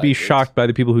 though. You would be shocked by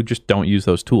the people who just don't use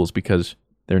those tools because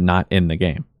they're not in the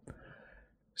game.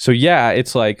 So yeah,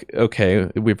 it's like, okay,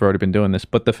 we've already been doing this,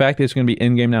 but the fact that it's going to be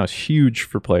in-game now is huge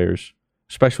for players,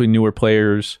 especially newer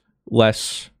players,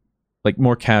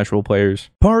 more casual players.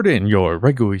 Pardon your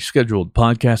regularly scheduled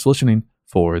podcast listening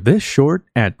for this short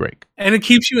ad break. And it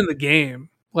keeps you in the game.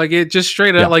 Like, it just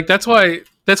straight up, like, that's why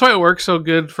it works so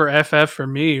good for FF for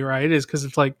me, right? Is because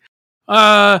it's like,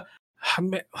 like,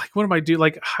 what am I do?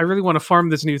 Like, I really want to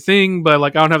farm this new thing, but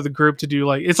like, I don't have the group to do,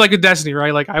 like, it's like a Destiny,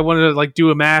 right? Like, I want to like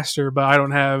do a master, but I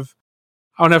don't have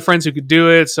friends who could do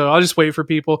it, so I'll just wait for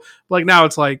people. Like now,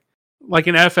 it's like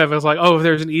in FF, it's like, oh, if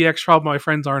there's an EX trial my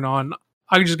friends aren't on,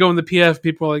 I can just go in the PF.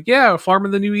 People are like, yeah,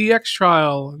 farming the new EX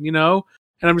trial, and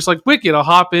I'm just like, wicked, I'll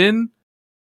hop in.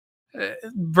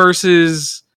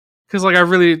 Versus, because like I'm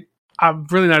really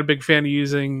not a big fan of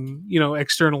using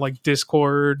external like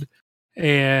Discord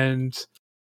and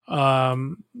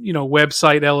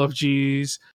website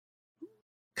LFGs,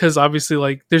 because obviously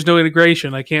like there's no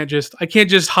integration. I can't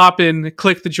just hop in,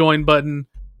 click the join button.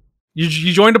 You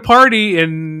joined a party,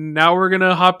 and now we're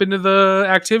gonna hop into the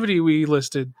activity we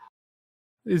listed.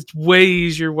 It's way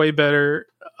easier, way better.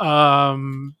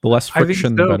 The less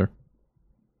friction, the better.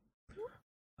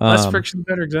 Less friction, the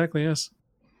better. Exactly. Yes.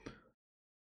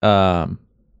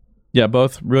 Yeah,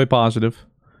 both really positive.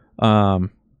 And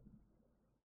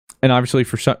obviously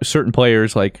for certain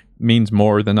players, like, means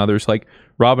more than others. Like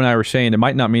Rob and I were saying, it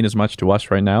might not mean as much to us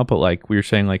right now, but like we were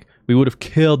saying, like, we would have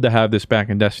killed to have this back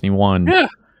in Destiny 1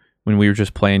 when we were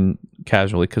just playing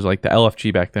casually, because like the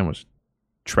LFG back then was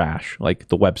trash, like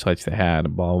the websites they had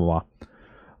and blah blah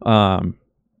blah.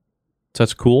 So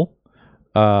that's cool.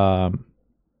 And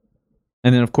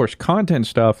then of course content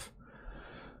stuff.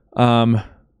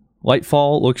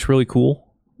 Lightfall looks really cool.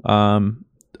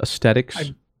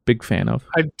 Aesthetics, big fan of.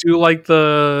 I do like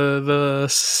the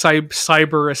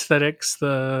cyber aesthetics.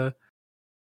 It's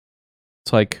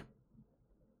like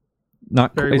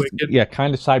not Very wicked. yeah,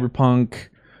 kind of cyberpunk,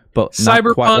 but Cyberpunk,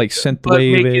 not quite like but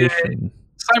make synthwave-ish.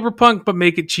 cyberpunk, but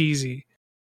make it cheesy,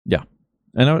 Yeah,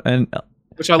 and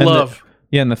which I and love.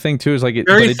 and the thing too is like it,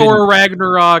 Very but it Thor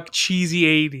Ragnarok, cheesy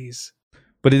 80s.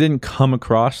 but it didn't come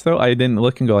across though. I didn't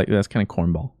look and go like that's kind of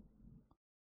cornball.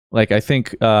 Like I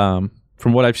think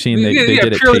from what I've seen, they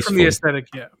did it purely from the tastefully. aesthetic.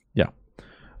 Yeah,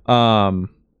 I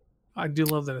do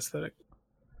love that aesthetic.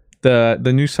 The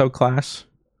new subclass,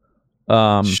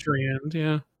 Strand,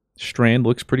 yeah. Strand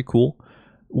looks pretty cool.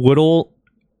 Woodle,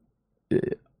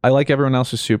 I like everyone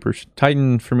else's supers.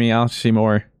 Titan for me, I want to see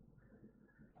more.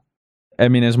 I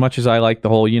mean, as much as I like the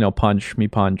whole, punch me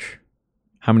punch.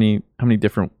 How many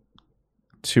different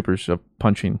supers of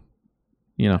punching?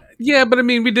 Yeah, but I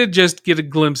mean, we did just get a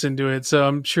glimpse into it, so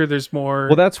I'm sure there's more.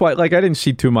 Well, that's why. Like, I didn't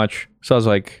see too much, so I was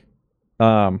like,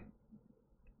 the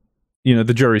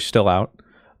jury's still out.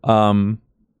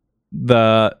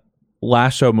 The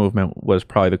lasso movement was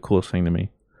probably the coolest thing to me.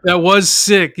 That was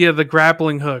sick. Yeah, the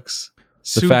grappling hooks.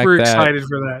 Super excited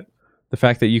for that. The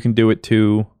fact that you can do it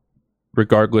too,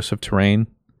 regardless of terrain,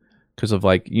 because of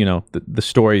like the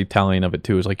storytelling of it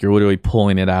too is like you're literally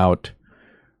pulling it out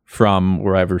from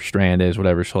wherever Strand is,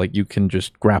 whatever. So like you can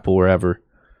just grapple wherever.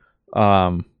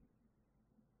 I'm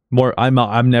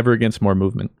never against more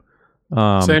movement.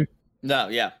 Same. No,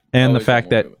 yeah. And Always the fact more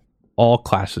that movement. all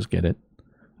classes get it,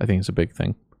 I think is a big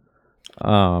thing.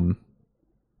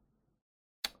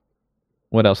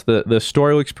 What else? The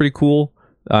story looks pretty cool.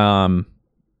 Some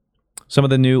of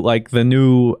the new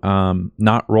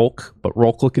not Rolk, but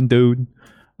Rolk looking dude.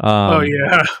 Oh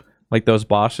yeah. Like those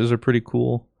bosses are pretty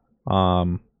cool.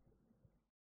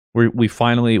 We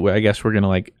finally, I guess we're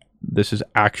gonna this is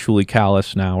actually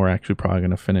Callus now. We're actually probably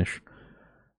gonna finish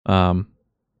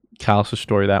Callus's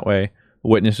story that way.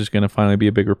 Witness is gonna finally be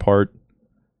a bigger part.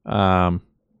 So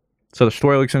the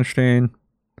story looks interesting.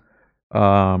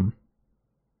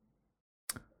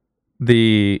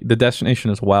 The destination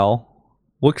as well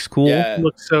looks cool. Yeah.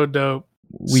 Looks so dope.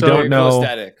 We So don't know. Cool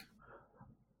aesthetic.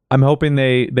 I'm hoping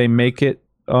they make it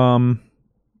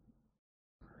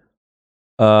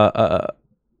a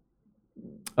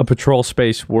patrol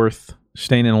space worth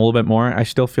staying in a little bit more. I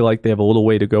still feel like they have a little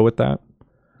way to go with that.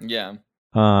 Yeah.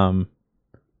 So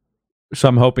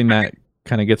I'm hoping that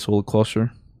kind of gets a little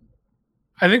closer.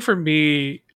 I think for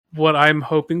me, what I'm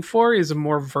hoping for is a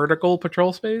more vertical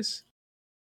patrol space.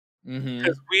 Mm-hmm.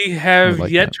 Because we have I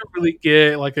like yet that. to really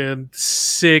get like a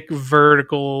sick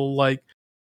vertical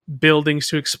buildings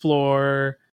to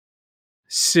explore.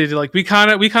 City we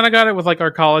kind of got it with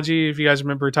Arcology. If you guys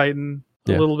remember Titan,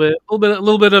 Yeah. a little bit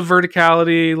of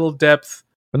verticality, a little depth.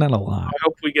 But not a lot. I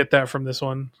hope we get that from this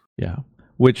one. Yeah.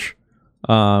 Which,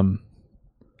 I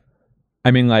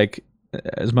mean,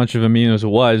 as much of a meme as it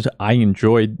was, I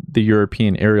enjoyed the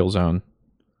European aerial zone.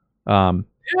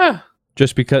 Yeah,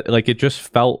 Just because, it just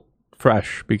felt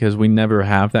fresh because we never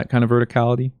have that kind of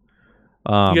verticality.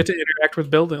 you get to interact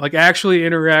with building, actually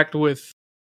interact with,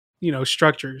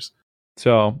 structures.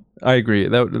 So I agree.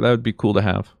 That would be cool to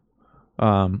have.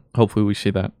 Hopefully we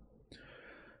see that.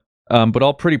 But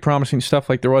all pretty promising stuff.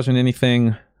 There wasn't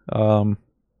anything I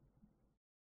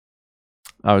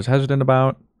was hesitant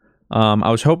about. I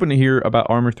was hoping to hear about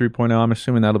Armor 3.0. I'm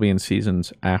assuming that'll be in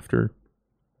seasons after.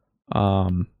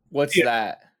 What's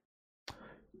that?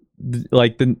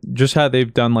 Just how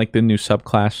they've done the new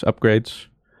subclass upgrades.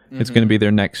 It's going to be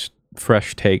their next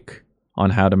fresh take on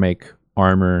how to make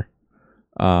armor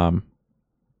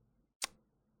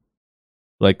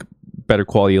better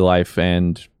quality of life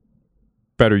and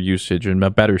better usage and a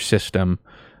better system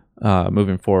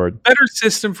moving forward. Better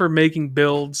system for making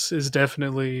builds is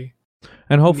definitely,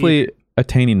 And hopefully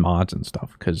attaining mods and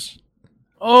stuff, because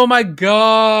oh my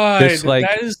god, This,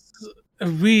 that is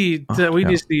we yeah.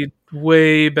 just need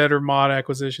way better mod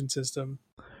acquisition system.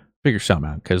 figure something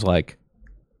out. Because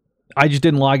I just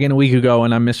didn't log in a week ago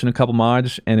and I'm missing a couple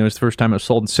mods, and it was the first time it was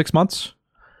sold in 6 months.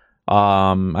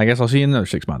 I guess I'll see you in another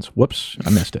 6 months. Whoops, I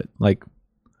missed it.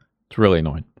 It's really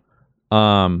annoying.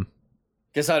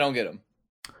 Guess I don't get them.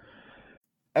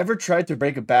 Ever tried to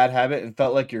break a bad habit and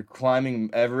felt like you're climbing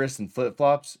Everest in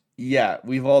flip-flops? Yeah,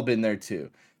 we've all been there too.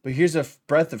 But here's a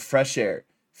breath of fresh air.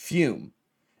 Fume.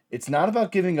 It's not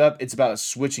about giving up, it's about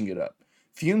switching it up.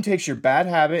 Fume takes your bad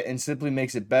habit and simply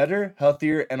makes it better,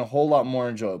 healthier, and a whole lot more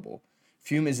enjoyable.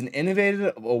 Fume is an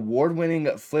innovative,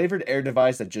 award-winning flavored air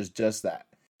device that does just that.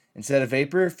 Instead of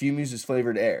vapor, Fume uses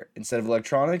flavored air. Instead of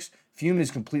electronics, Fume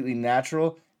is completely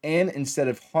natural. And instead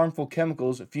of harmful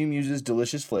chemicals, Fume uses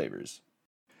delicious flavors.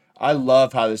 I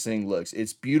love how this thing looks.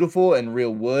 It's beautiful and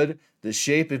real wood. The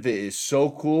shape of it is so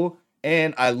cool,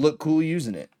 and I look cool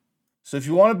using it. So if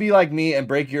you want to be like me and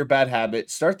break your bad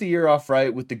habit, start the year off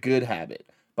right with the good habit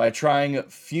by trying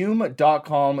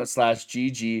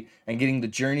fume.com/GG and getting the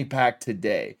journey pack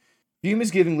today. Fume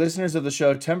is giving listeners of the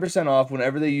show 10% off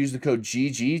whenever they use the code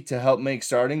GG to help make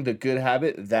starting the good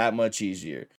habit that much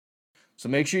easier. So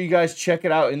make sure you guys check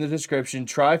it out in the description.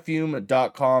 Try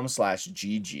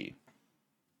fume.com/GG.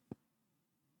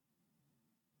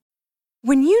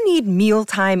 When you need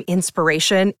mealtime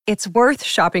inspiration, it's worth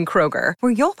shopping Kroger,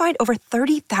 where you'll find over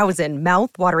 30,000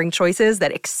 mouth-watering choices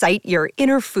that excite your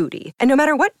inner foodie. And no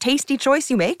matter what tasty choice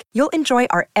you make, you'll enjoy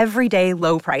our everyday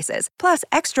low prices, plus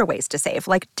extra ways to save,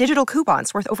 like digital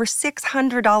coupons worth over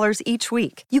 $600 each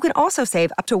week. You can also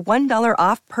save up to $1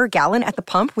 off per gallon at the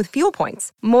pump with fuel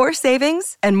points. More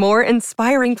savings and more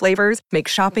inspiring flavors make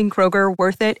shopping Kroger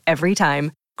worth it every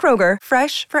time. Kroger,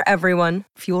 fresh for everyone.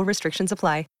 Fuel restrictions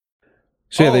apply.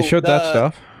 So yeah, they showed that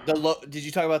stuff. Did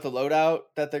you talk about the loadout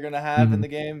that they're gonna have in the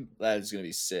game? That is gonna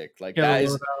be sick. Like that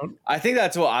is, I think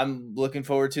that's what I'm looking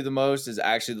forward to the most is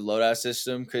actually the loadout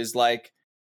system. Because like,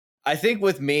 I think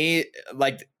with me,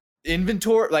 like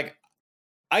inventory, like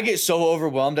I get so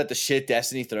overwhelmed at the shit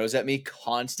Destiny throws at me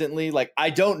constantly. Like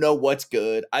I don't know what's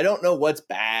good. I don't know what's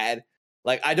bad.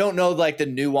 Like I don't know like the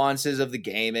nuances of the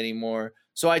game anymore.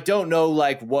 So I don't know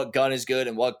like what gun is good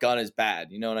and what gun is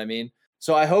bad. You know what I mean?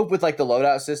 So I hope with like the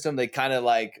loadout system, they kind of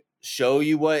like show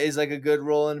you what is like a good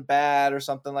roll and bad or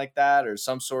something like that, or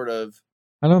some sort of.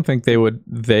 I don't think they would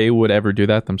ever do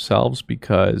that themselves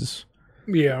because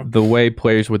the way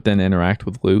players would then interact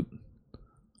with loot,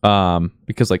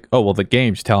 because like, oh well, the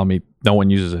game's telling me no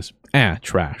one uses this,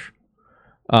 trash.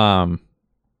 I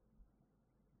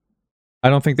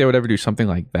don't think they would ever do something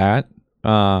like that.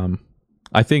 I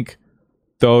think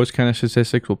those kind of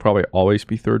statistics will probably always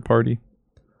be third party.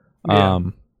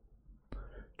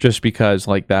 Just because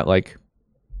like that, like,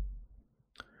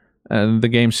 and the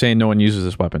game's saying no one uses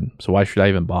this weapon, so why should I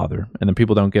even bother? And then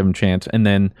people don't give them a chance. And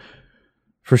then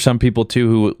for some people too,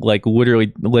 who like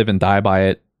literally live and die by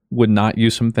it, would not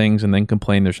use some things and then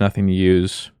complain there's nothing to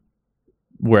use,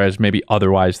 whereas maybe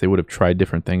otherwise they would have tried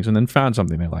different things and then found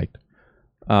something they liked.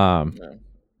 So I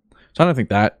don't think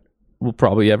that will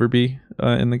probably ever be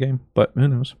in the game, but who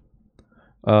knows?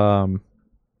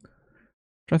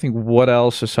 I think what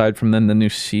else aside from then the new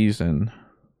season.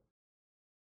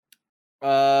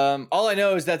 All I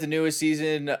know is that the newest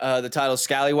season, the title's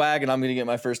Scallywag, and I'm gonna get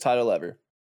my first title ever.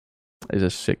 Is a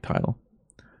sick title.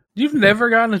 You've never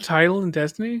gotten a title in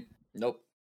Destiny? Nope.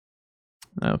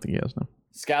 I don't think he has, no.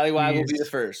 Scallywag will be the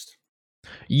first.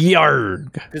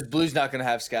 Yarg. Because Blue's not gonna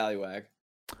have Scallywag.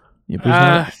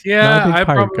 Yeah, I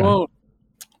probably won't.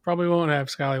 Probably won't have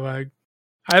Scallywag.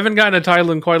 I haven't gotten a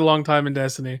title in quite a long time in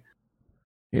Destiny.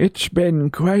 It's been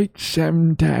quite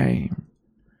some time.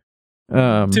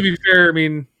 To be fair, I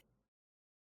mean,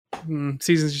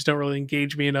 seasons just don't really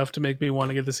engage me enough to make me want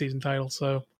to get the season title.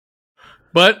 So,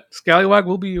 but Scallywag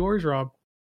will be yours, Rob.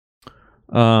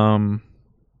 So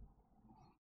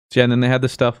yeah, and then they had the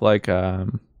stuff like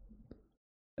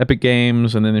Epic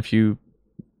Games, and then if you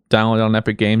download it on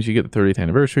Epic Games, you get the 30th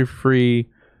anniversary for free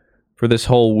for this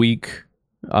whole week.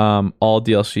 All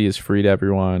DLC is free to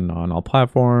everyone on all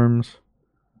platforms.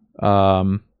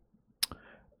 They're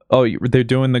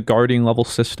doing the guarding level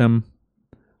system.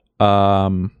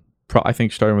 I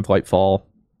think starting with Lightfall,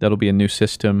 that'll be a new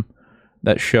system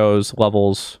that shows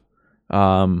levels,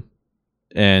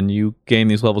 and you gain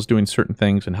these levels doing certain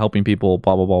things and helping people.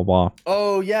 Blah blah blah blah.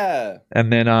 Oh yeah.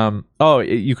 And then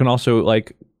you can also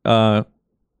like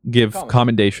give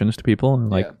commendations to people and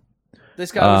like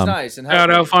this guy was nice and shout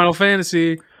out Final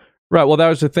Fantasy. Right. Well, that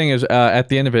was the thing is at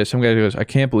the end of it, some guy goes, "I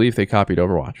can't believe they copied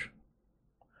Overwatch."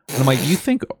 And I'm like, "You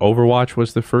think Overwatch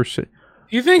was the first?"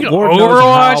 You think Lord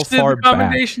Overwatch did the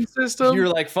commendation system? You're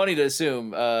like funny to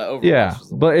assume. Overwatch. Yeah,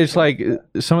 but it's like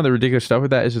some of the ridiculous stuff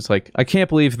with that is it's like I can't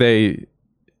believe they're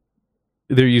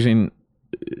using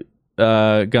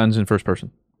guns in first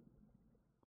person.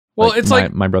 Well, like it's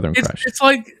like my brother in Crash.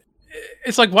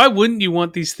 It's like why wouldn't you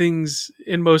want these things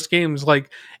in most games? Like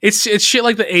it's shit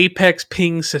like the Apex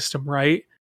ping system, right?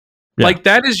 Yeah. Like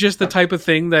that is just the type of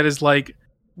thing that is like,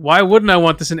 why wouldn't I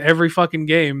want this in every fucking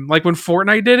game? Like when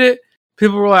Fortnite did it,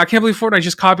 people were like, I can't believe Fortnite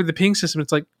just copied the ping system.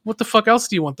 It's like, what the fuck else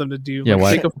do you want them to do? Yeah,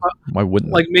 like, why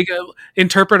wouldn't like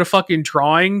interpret a fucking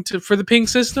drawing for the ping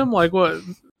system? Like what?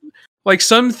 Like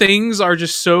some things are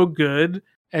just so good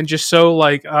and just so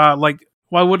like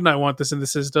why wouldn't I want this in the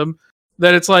system?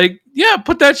 That it's like, yeah,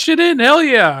 put that shit in, hell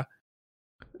yeah.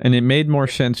 And it made more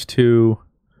sense to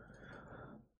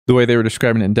the way they were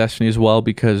describing it in Destiny as well,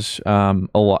 because a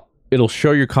lot it'll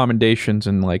show your commendations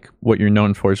and like what you're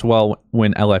known for as well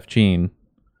when LF Gene,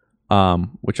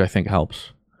 which I think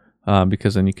helps.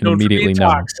 Because then you can immediately know.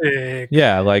 Toxic.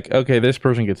 Yeah, like, okay, this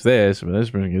person gets this, but this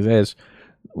person gets this.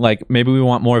 Like, maybe we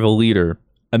want more of a leader,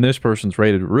 and this person's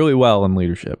rated really well in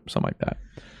leadership, something like that.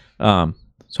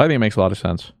 So I think it makes a lot of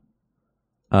sense.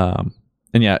 And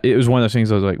yeah, it was one of those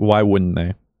things I was like, why wouldn't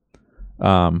they?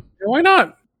 Why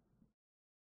not?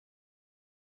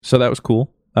 So that was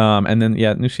cool. And then,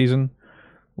 yeah, new season.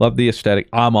 Love the aesthetic.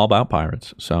 I'm all about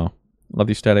pirates, so love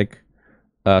the aesthetic,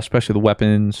 especially the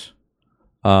weapons.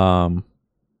 So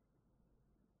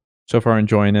far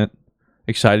enjoying it.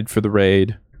 Excited for the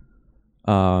raid.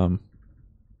 Yeah,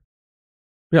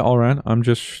 all around I'm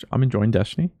enjoying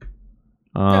Destiny.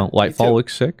 Lightfall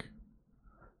looks sick.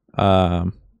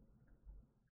 And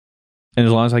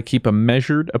as long as I keep a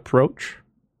measured approach,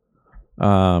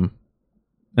 I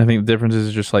think the difference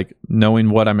is just like knowing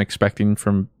what I'm expecting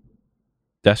from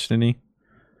Destiny,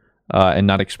 and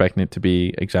not expecting it to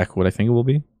be exactly what I think it will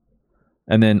be.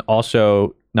 And then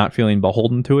also not feeling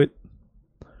beholden to it.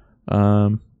 Yeah,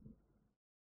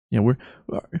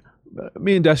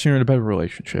 me and Destiny are in a better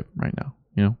relationship right now.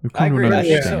 You know, we've come to an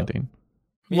understanding.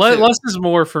 Less is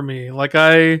more for me. Like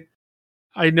I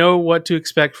know what to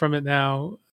expect from it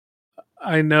now.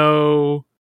 I know,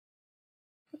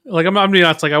 like I'm being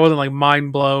honest, like I wasn't like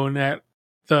mind blown at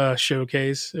the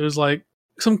showcase. It was like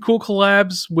some cool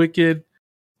collabs, Wicked,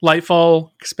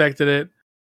 Lightfall, expected it.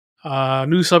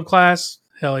 New subclass,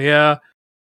 hell yeah.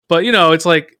 But you know, it's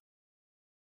like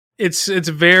it's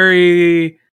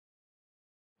very.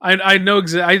 I know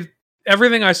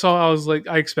everything I saw. I was like,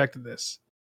 I expected this.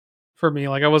 For me,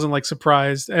 like I wasn't like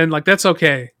surprised, and like that's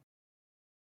okay.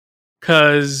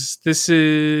 Because this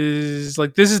is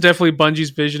definitely Bungie's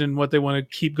vision and what they want to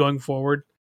keep going forward.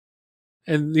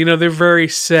 And, you know, they're very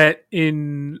set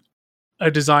in a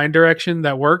design direction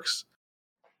that works.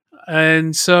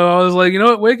 And so I was like, you know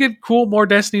what, Wicked, cool, more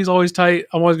Destiny's always tight.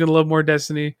 I'm always going to love more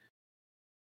Destiny.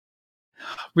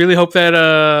 Really hope that,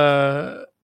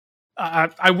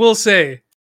 I will say,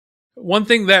 one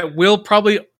thing that will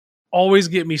probably always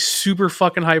get me super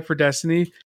fucking hyped for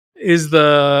Destiny is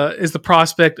the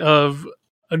prospect of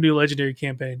a new legendary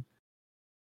campaign.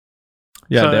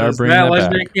 Yeah, they are bringing that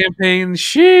legendary back. Campaign.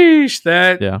 Sheesh,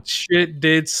 that shit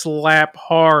did slap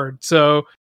hard. So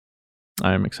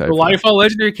I am excited. The Lightfall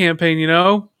legendary campaign, you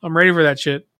know, I'm ready for that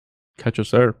shit. Catch us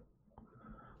there.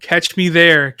 Catch me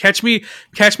there. Catch me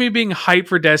being hyped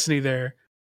for Destiny there.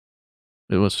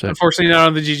 It was sick. Unfortunately, not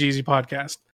on the GGZ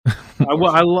podcast.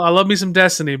 I love me some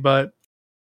Destiny, but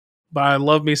I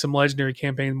love me some legendary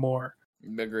campaign more.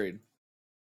 Agreed.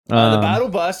 The battle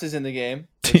bus is in the game.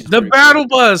 The battle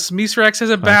bus. Misrex has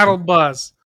a battle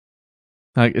bus.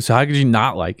 So how could you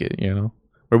not like it? You know,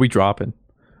 where are we dropping?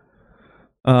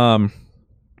 So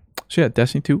yeah,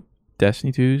 Destiny 2.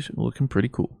 Destiny 2's looking pretty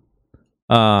cool.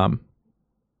 And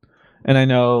I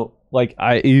know, like,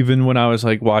 even when I was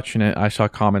like watching it, I saw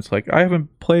comments like, I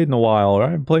haven't played in a while, or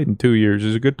I haven't played in 2 years.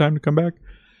 Is it a good time to come back?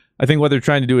 I think what they're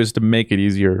trying to do is to make it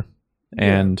easier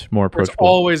and more approachable. It's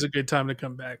always a good time to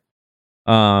come back.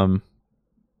 So,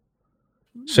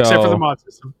 except for the mod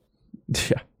system.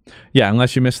 Yeah.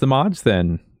 Unless you miss the mods,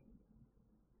 then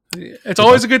it's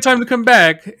always a good time to come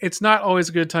back. It's not always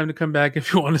a good time to come back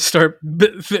if you want to start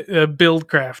build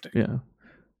crafting. Yeah,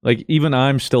 like even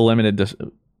I'm still limited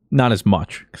to not as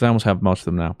much because I almost have most of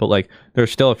them now. But like,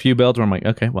 there's still a few builds where I'm like,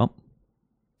 okay, well,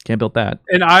 can't build that.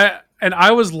 And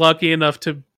I was lucky enough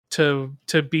to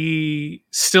be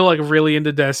still like really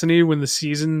into Destiny when the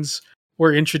seasons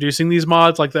were introducing these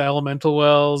mods, like the Elemental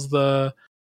Wells,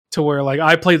 to where like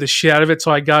I played the shit out of it,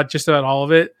 so I got just about all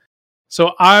of it.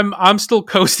 So I'm still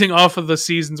coasting off of the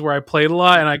seasons where I played a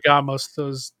lot, and I got most of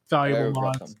those valuable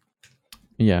mods.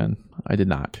 Yeah, I did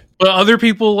not. But other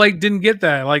people like didn't get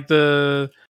that, like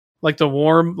the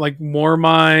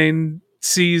Warmind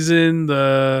season,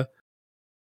 the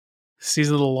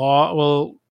season of the Law.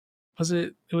 Well, was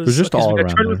it? It was just all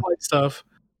around stuff.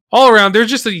 All around, there's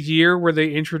just a year where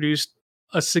they introduced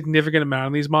a significant amount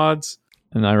of these mods.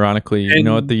 And ironically, you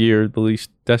know what the least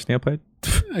Destiny I played?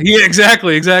 Yeah,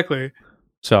 exactly.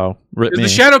 So it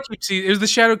was the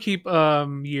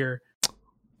Shadowkeep year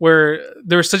where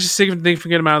there was such a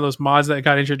significant amount of those mods that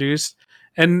got introduced,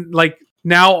 and like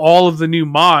now all of the new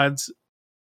mods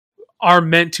are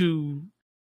meant to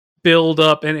build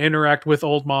up and interact with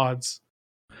old mods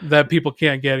that people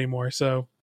can't get anymore. So,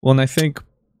 well, and I think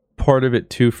part of it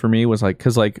too for me was like,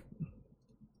 because like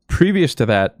previous to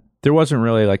that, there wasn't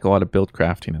really like a lot of build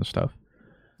crafting and stuff.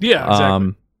 Yeah,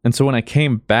 exactly. And so when I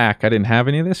came back, I didn't have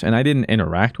any of this, and I didn't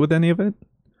interact with any of it.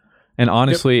 And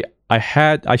honestly,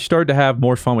 I started to have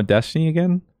more fun with Destiny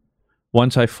again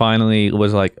once I finally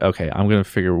was like, okay, I'm gonna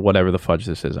figure whatever the fudge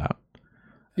this is out.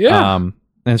 Yeah. And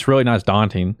it's really not as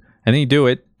daunting. And then you do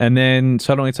it, and then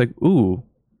suddenly it's like, ooh,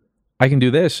 I can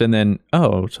do this, and then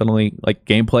suddenly like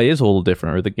gameplay is a little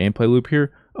different, or the gameplay loop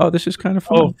here. Oh, this is kind of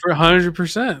fun. Oh, for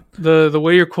 100%. The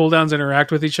way your cooldowns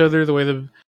interact with each other, the way the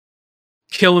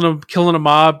killing a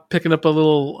mob, picking up a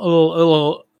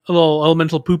little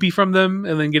elemental poopy from them,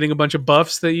 and then getting a bunch of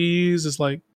buffs that you use is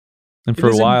like. And for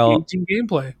a while, engaging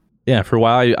gameplay. Yeah, for a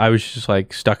while I was just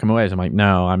like stuck in my ways. I'm like,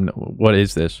 no, what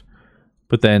is this?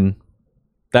 But then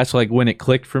that's like when it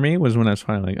clicked for me was when I was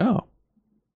finally like, oh,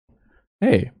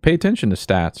 hey, pay attention to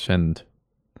stats and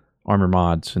armor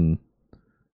mods. And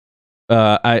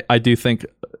I do think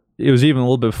it was even a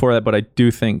little bit before that, but I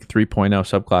do think 3.0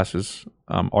 subclasses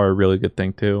are a really good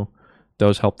thing too.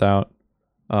 Those helped out.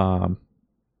 Yeah,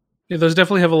 those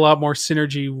definitely have a lot more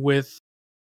synergy with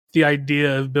the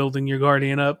idea of building your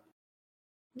Guardian up.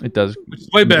 It does. Which is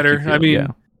way better. I mean, yeah.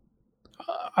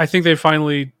 I think they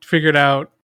finally figured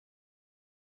out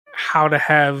how to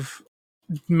have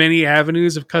many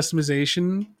avenues of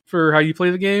customization for how you play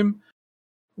the game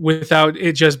without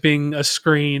it just being a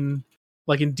screen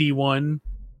like in D1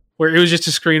 where it was just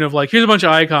a screen of like, here's a bunch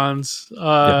of icons.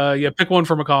 Pick one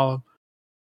from a column.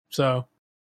 So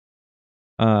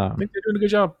I think they're doing a good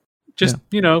job. Just,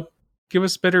 give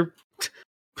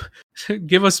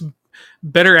us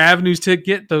better avenues to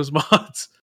get those mods.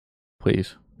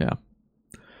 Please. Yeah.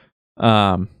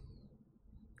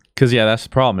 Because that's the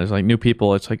problem. Is like new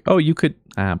people. It's like, oh, you could,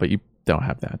 but you don't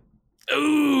have that.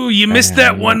 Ooh, you missed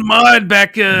that one mod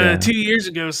back 2 years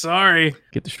ago. Sorry.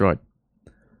 Get destroyed.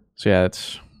 So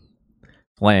it's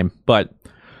lame, but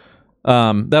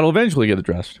that'll eventually get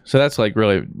addressed. So that's like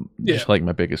really just like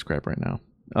my biggest gripe right now.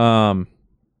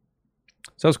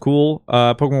 So that was cool.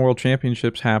 Pokemon World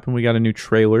Championships happened. We got a new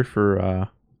trailer for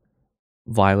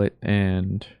Violet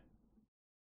and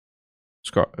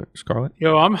Scarlet.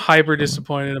 Yo, I'm hyper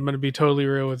disappointed. I'm going to be totally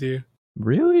real with you.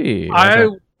 Really? I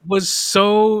was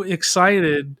so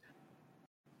excited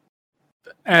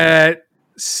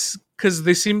because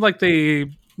they seemed like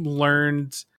they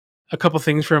learned a couple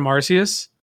things from Arceus,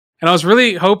 and I was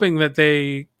really hoping that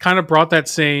they kind of brought that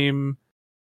same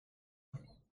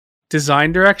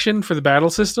design direction for the battle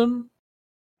system.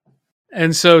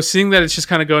 And so seeing that it's just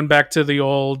kind of going back to the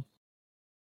old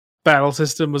battle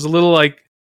system was a little like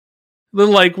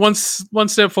one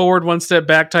step forward, one step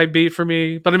back type beat for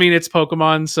me. But I mean, it's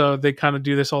Pokemon, so they kind of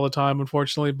do this all the time,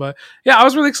 unfortunately. But yeah, I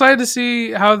was really excited to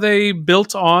see how they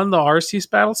built on the Arceus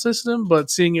battle system, but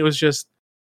seeing it was just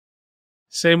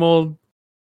same old.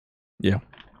 Yeah.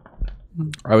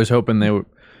 I was hoping they would.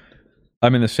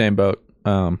 I'm in the same boat.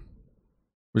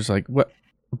 Was like, what?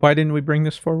 Why didn't we bring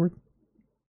this forward?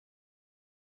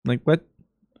 Like, what?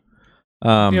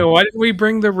 Why didn't we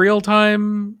bring the real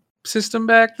time system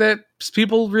back that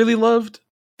people really loved?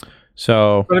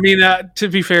 So, but I mean, to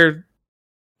be fair,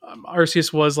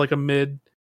 Arceus was like a mid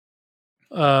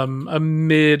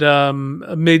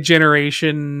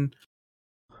generation,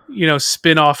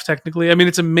 spin-off technically. I mean,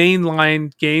 it's a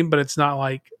mainline game, but it's not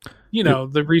like,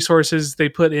 the resources they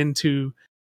put into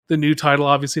the new title,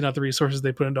 obviously not the resources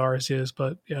they put into Arceus,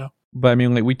 but yeah. But I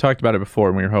mean, like we talked about it before,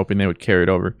 and we were hoping they would carry it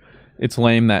over. It's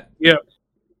lame that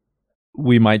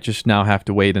we might just now have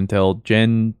to wait until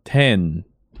Gen 10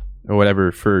 or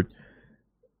whatever for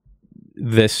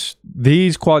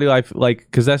these quality life, like,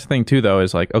 because that's the thing too, though,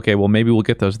 is like, okay, well, maybe we'll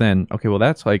get those then. Okay, well,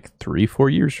 that's like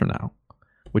 3-4 years from now,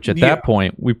 which at that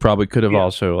point we probably could have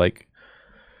also like.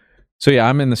 So yeah,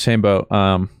 I'm in the same boat.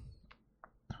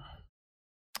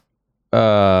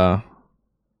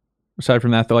 Aside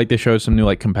from that, though, like they showed some new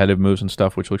like competitive moves and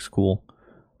stuff, which looks cool.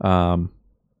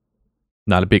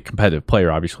 Not a big competitive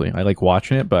player, obviously. I like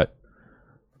watching it, but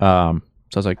so I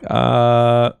was like,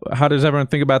 how does everyone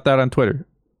think about that on Twitter?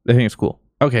 They think it's cool.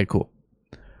 Okay, cool.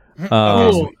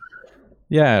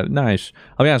 Yeah, nice.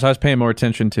 I'll be honest, I was paying more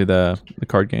attention to the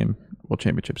card game World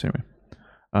Championships anyway.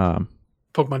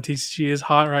 Pokemon TCG is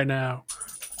hot right now.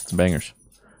 Some bangers.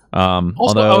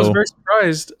 Also, I was very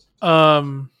surprised.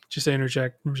 Just to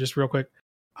interject, just real quick,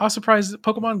 I was surprised that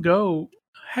Pokemon Go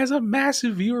has a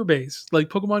massive viewer base. Like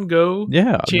Pokemon Go,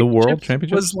 the World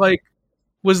Championships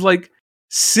was like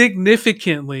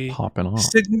significantly popping off,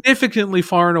 significantly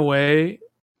far and away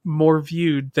more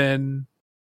viewed than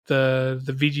the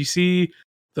VGC,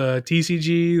 the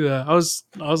TCG. I was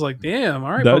like, damn,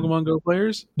 all right, Pokemon Go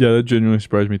players. Yeah, that genuinely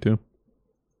surprised me too.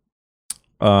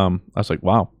 I was like,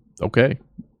 wow, okay,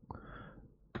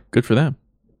 good for them.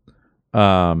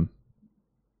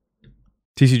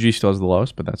 TCG still has the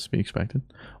lowest, but that's to be expected.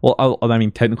 Well, I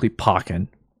mean, technically Pokken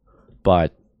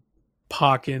but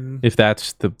Pokken. if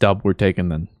that's the dub we're taking,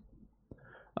 then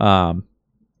but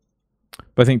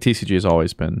I think TCG has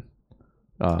always been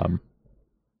not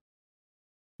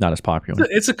as popular.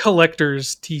 It's a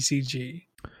collector's TCG.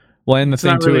 Well, and the It's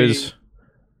thing not too really- is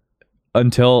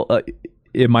until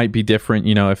it might be different,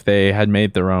 if they had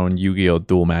made their own Yu-Gi-Oh!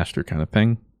 Duel Master kind of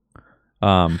thing.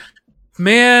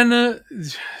 Man,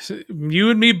 you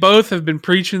and me both have been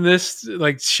preaching this,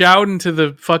 like shouting to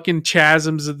the fucking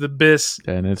chasms of the abyss.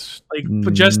 And it's Like,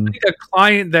 but just make a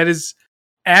client that is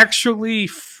actually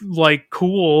like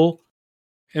cool,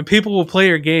 and people will play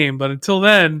your game. But until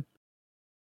then,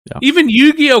 even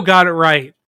Yu-Gi-Oh got it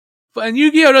right, and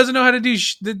Yu-Gi-Oh doesn't know how to do.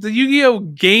 The Yu-Gi-Oh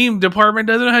game department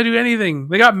doesn't know how to do anything.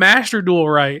 They got Master Duel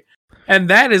right, and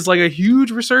that is like a huge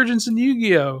resurgence in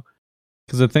Yu-Gi-Oh.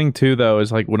 because the thing too, though,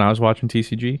 is like when I was watching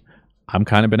TCG, I'm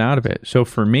kind of been out of it. So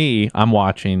for me, I'm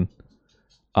watching.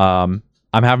 I'm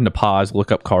having to pause,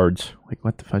 look up cards. Like,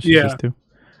 what the fuck is this do?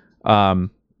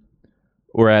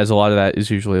 Whereas a lot of that is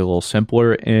usually a little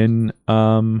simpler in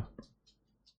what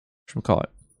should we call it?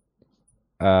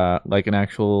 Like an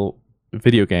actual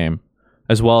video game,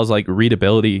 as well as like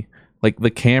readability, like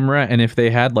the camera. And if they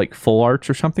had like full arts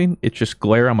or something, it's just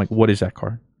glare. I'm like, what is that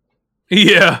card?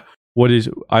 Yeah.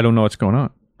 I don't know what's going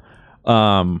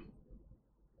on.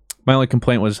 My only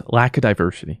complaint was lack of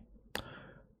diversity.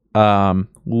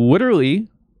 Literally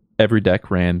every deck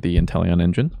ran the Inteleon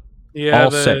engine. Yeah,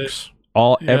 all six.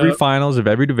 Every finals of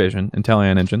every division,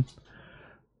 Inteleon engine.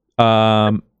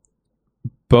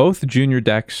 Both junior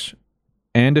decks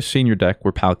and a senior deck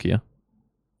were Palkia.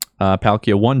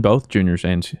 Palkia won both juniors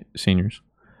and seniors.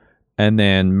 And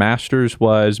then Masters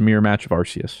was mirror match of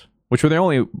Arceus, which were the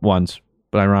only ones,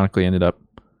 but ironically ended up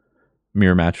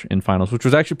mirror match in finals, which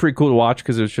was actually pretty cool to watch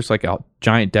because it was just like a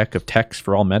giant deck of techs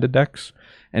for all meta decks.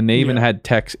 And they even had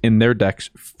techs in their decks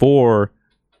for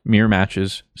mirror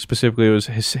matches. Specifically, it was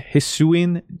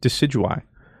Hisuian Decidueye.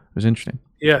 It was interesting.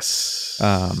 Yes.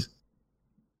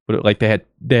 But like they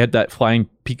had that flying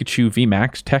Pikachu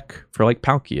VMAX tech for like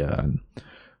Palkia, and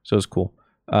so it was cool.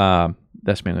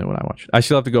 That's mainly what I watched. I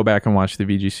still have to go back and watch the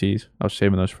VGCs. I was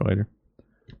saving those for later.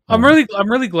 I'm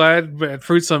really glad at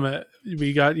Fruit Summit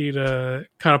we got you to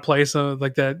kind of play some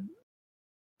like that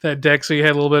deck, so you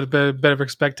had a little bit of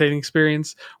spectating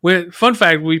experience. Fun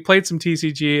fact: we played some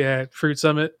TCG at Fruit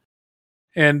Summit,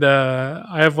 and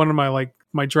I have one of my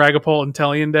Dragapult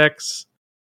Inteleon decks,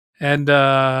 and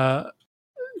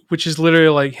which is literally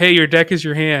like, hey, your deck is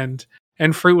your hand,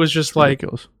 and Fruit was just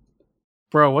ridiculous. Like,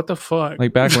 bro, what the fuck?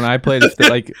 Like back when I played,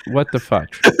 like, what the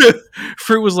fuck?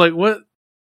 Fruit was like, what?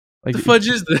 Like, the fudge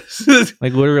is this?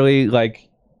 Like literally, like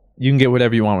you can get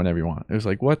whatever you want whenever you want. It was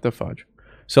like, what the fudge?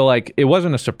 So like, it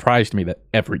wasn't a surprise to me that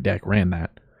every deck ran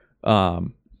that,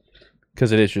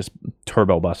 because it is just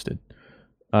turbo busted.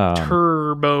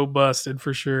 Turbo busted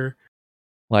for sure.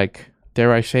 Like,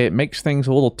 dare I say, it makes things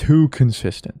a little too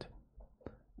consistent.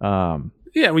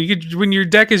 Yeah, when your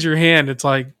deck is your hand, it's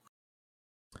like,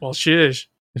 well, shish.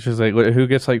 It's just like, who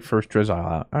gets like first Drizzile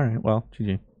out? All right, well,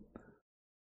 GG.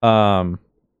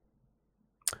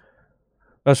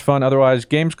 That's fun. Otherwise,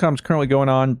 Gamescom's currently going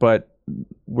on, but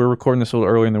we're recording this a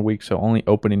little early in the week, so only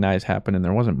opening night has happened, and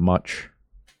there wasn't much.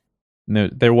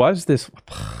 There was this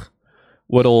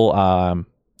little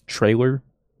trailer,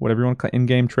 whatever you want to call it,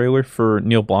 in-game trailer for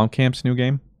Neil Blomkamp's new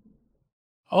game.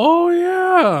 Oh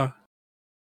yeah.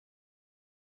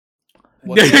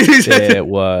 It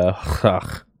was.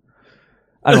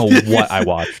 I don't know what I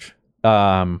watched.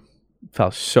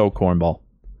 Felt so cornball.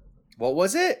 What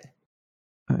was it?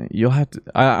 You'll have to.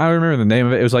 I remember the name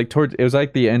of it. It was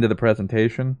like the end of the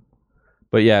presentation.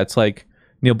 But yeah, it's like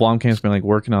Neil Blomkamp's been like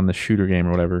working on the shooter game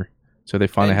or whatever. So they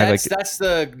finally had that's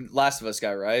the Last of Us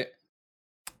guy, right?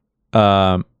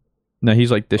 No,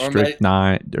 he's like District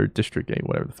 9 or District 8,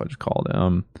 whatever the fudge is called.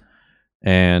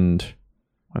 And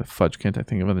why the fudge can't I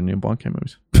think of other Neil Blomkamp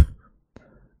movies?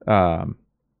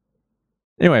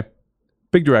 Anyway,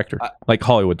 big director, like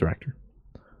Hollywood director.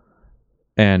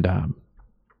 And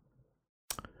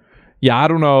yeah, I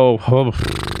don't know.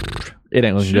 It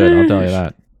ain't looking good, I'll tell you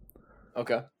that.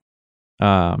 Okay.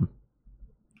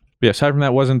 Yeah, aside from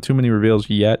that, wasn't too many reveals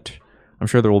yet. I'm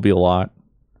sure there will be a lot.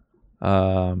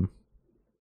 No,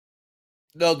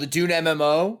 the Dune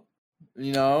MMO.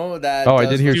 You know that. Oh, I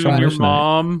did hear some your news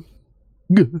mom.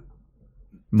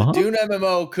 Mom? The Dune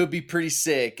MMO could be pretty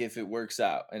sick if it works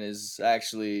out and is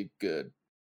actually good.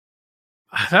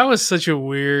 That was such a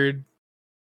weird.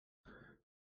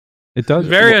 It does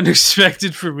very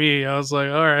unexpected for me. I was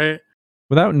like, all right.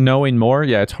 Without knowing more,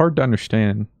 yeah, it's hard to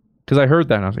understand. Because I heard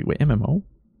that and I was like, wait, MMO?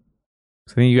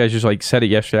 So I think you guys just like said it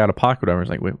yesterday out of pocket. I was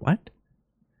like, wait, what?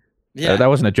 Yeah, that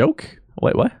wasn't a joke.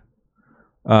 Wait, what?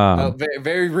 very,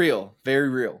 very real, very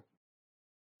real.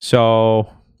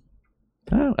 So,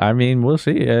 I mean, we'll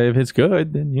see if it's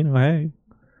good. Then hey.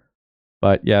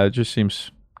 But yeah, it just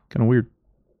seems kind of weird.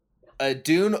 A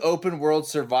Dune open world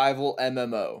survival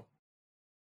MMO.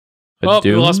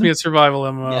 You lost me at survival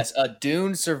MMO. Yes, a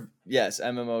Dune. Yes,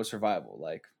 MMO survival.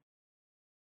 Like,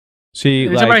 see,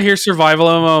 anytime I hear survival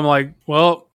MMO, I'm like,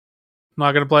 well, I'm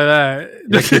not gonna play that.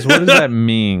 Because what does that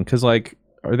mean? Because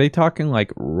are they talking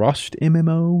like Rust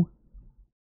MMO?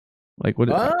 Like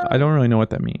what? I don't really know what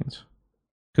that means.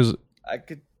 Because I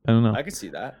don't know. I could see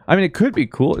that. I mean, it could be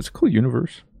cool. It's a cool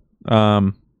universe.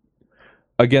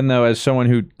 Again, though, as someone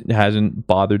who hasn't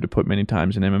bothered to put many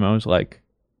times in MMOs,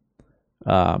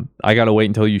 I gotta wait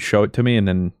until you show it to me, and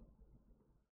then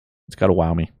it's gotta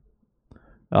wow me.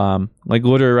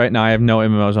 Literally right now, I have no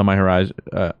MMOs on my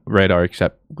radar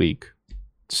except League.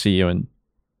 See you in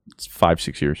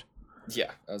 5-6 years.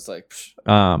 Yeah, I was like,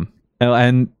 psh.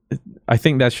 And I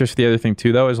think that's just the other thing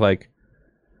too, though, is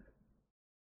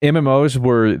MMOs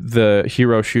were the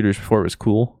hero shooters before it was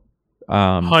cool.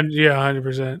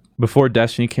 100%. Before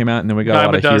Destiny came out, and then we got a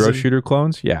lot of hero shooter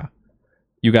clones. Yeah,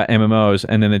 you got MMOs,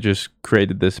 and then it just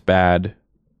created this bad.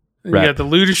 You got the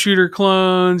looter shooter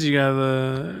clones. You got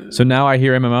the. So now I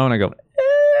hear MMO and I go,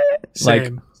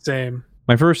 same.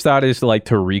 My first thought is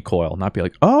to recoil, not be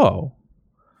like, oh.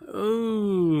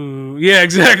 Ooh, yeah,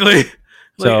 exactly.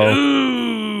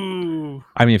 Ooh.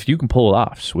 I mean, if you can pull it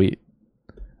off, sweet.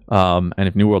 And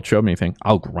if New World showed me anything,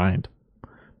 I'll grind.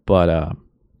 But I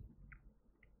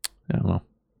don't know.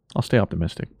 I'll stay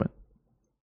optimistic, but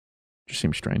it just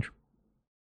seems strange.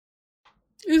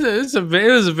 It was a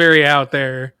very out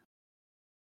there.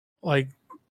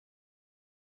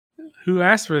 Who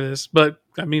asked for this? But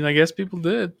I mean, I guess people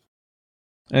did.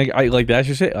 And I that's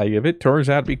just it. If it turns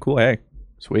out to be cool, hey,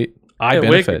 sweet. I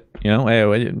benefit.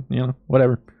 Hey,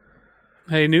 whatever.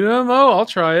 Hey, new MMO, I'll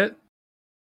try it.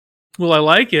 Will I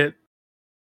like it?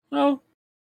 Well,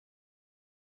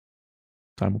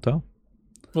 time will tell.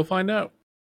 We'll find out.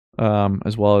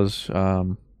 As well as I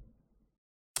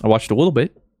watched a little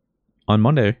bit on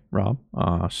Monday, Rob.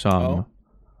 Some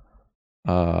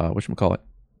whatchamacallit?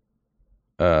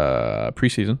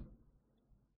 Preseason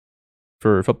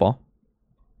for football.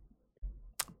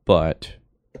 But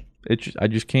I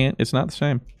just can't. It's not the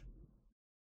same.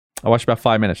 I watched about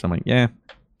 5 minutes. And I'm like, yeah.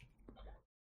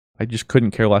 I just couldn't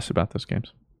care less about those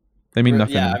games. They mean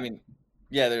nothing.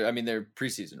 Yeah, they're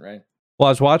preseason, right? Well,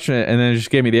 I was watching it, and then it just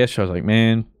gave me the issue. I was like,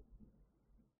 man,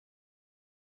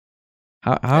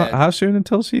 how soon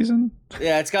until season?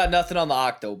 Yeah, it's got nothing on the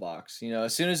Octo box.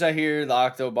 As soon as I hear the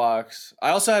Octo box, I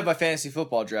also have my fantasy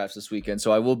football drafts this weekend,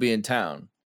 so I will be in town.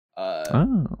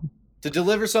 To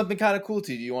deliver something kind of cool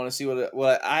to you. Do you want to see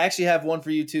what I actually have one for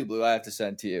you too, Blue? I have to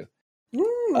send to you.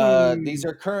 These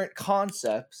are current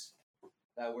concepts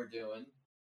that we're doing,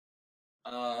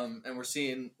 and we're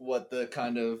seeing what the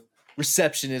kind of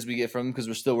reception is we get from them, because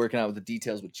we're still working out with the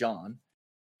details with John.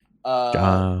 Who's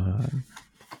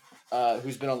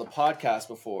been on the podcast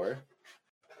before,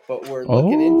 but we're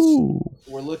looking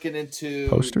into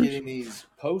posters? Getting these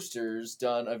posters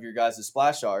done of your guys'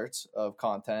 splash arts of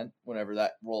content whenever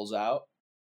that rolls out.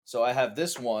 So I have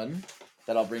this one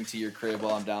that I'll bring to your crib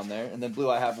while I'm down there, and then Blue,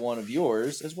 I have one of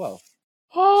yours as well.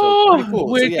 Oh, so pretty cool.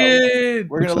 wicked! So, yeah,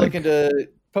 we're gonna look into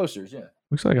posters. Yeah,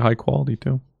 looks like high quality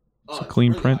too. It's a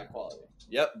clean really print. high quality.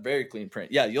 Yep, very clean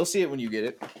print. Yeah, you'll see it when you get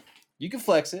it. You can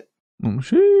flex it. Oh,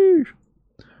 sheesh.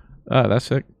 That's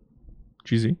sick.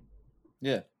 GZ.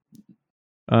 Yeah.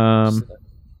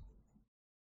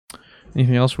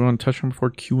 Anything else we want to touch on before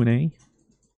Q&A?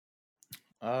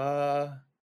 No,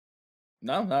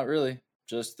 not really.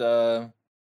 Just I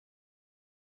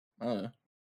don't know.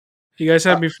 You guys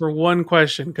have me for one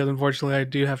question, because unfortunately I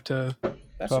do have to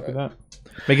copy that.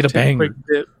 Make it a banger.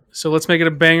 So let's make it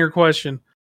a banger question.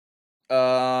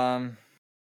 Okay,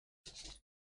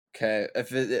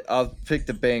 I'll pick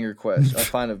the banger question. I'll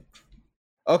find a.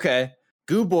 Okay,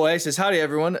 Goo Boy says, "Howdy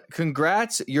everyone!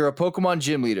 Congrats, you're a Pokemon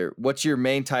gym leader. What's your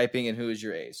main typing and who is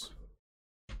your ace?"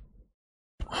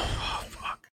 Oh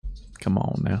fuck! Come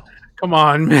on now. Come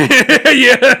on, man.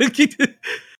 Yeah.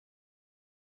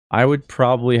 I would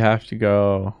probably have to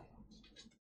go.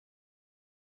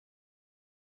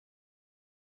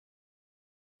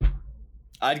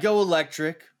 I'd go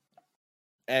electric,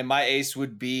 and my ace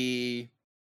would be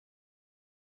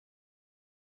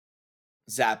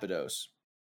Zapdos.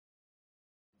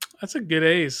 That's a good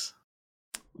ace.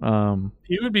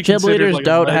 He would be gym leaders like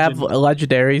don't have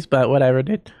legendaries, but whatever,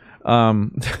 dude. I'd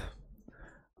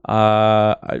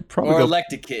probably or go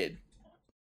Electakid.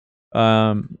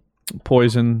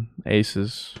 Poison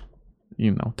aces.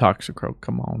 Toxicroak.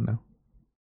 Come on now.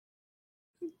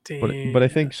 Damn. But I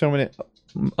think so many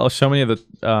of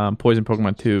the poison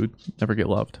Pokemon too never get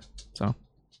loved. So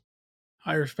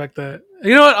I respect that.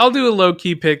 You know what? I'll do a low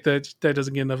key pick that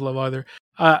doesn't get enough love either.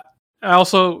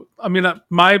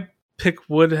 My pick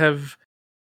would have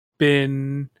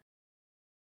been.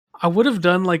 I would have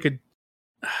done like a.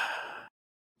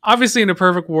 Obviously, in a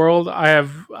perfect world, I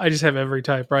just have every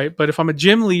type, right? But if I'm a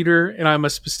gym leader and I'm a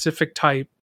specific type,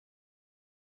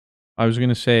 I was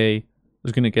gonna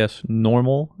guess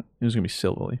normal. It was gonna be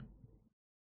Silvally.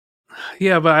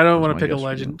 Yeah, but I don't want my to pick a guess for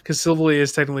legend you. because Silvally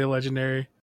is technically a legendary.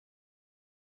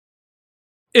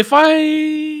 If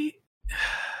I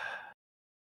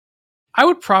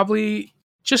would probably,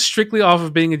 just strictly off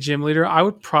of being a gym leader, I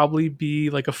would probably be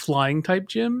like a flying type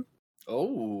gym.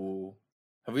 Oh,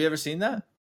 have we ever seen that?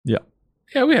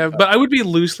 Yeah, we have, but I would be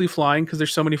loosely flying because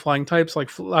there's so many flying types.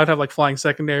 Like I'd have like flying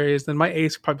secondaries. Then my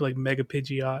ace would probably be like Mega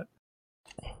Pidgeot.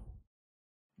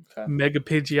 Okay. Mega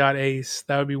Pidgeot ace.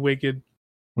 That would be wicked.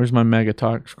 Where's my Mega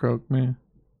Toxicroak, man?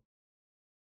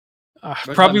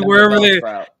 Where's Probably my wherever Mega they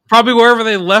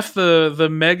Bellsprout? left the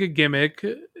mega gimmick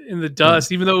in the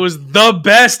dust, even though it was the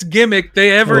best gimmick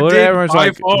they ever did Everyone's by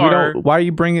like, far. why are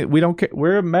you bringing it? We don't care.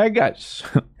 We're Megas.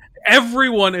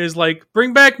 Everyone is like,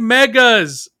 bring back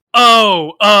megas.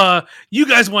 Oh, you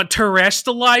guys want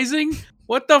terrestrializing?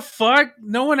 What the fuck?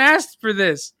 No one asked for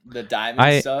this. The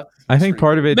diamond stuff. I think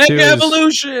part of it Mega too is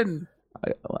evolution.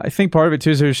 I think part of it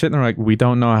too is they're sitting there like, we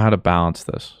don't know how to balance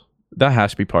this. That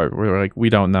has to be part of it. We're like, we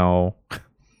don't know.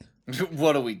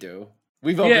 What do we do?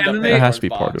 We've opened up that has to be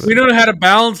part of it. We don't know how to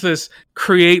balance this.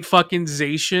 Create fucking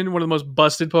Zacian, one of the most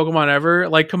busted Pokemon ever.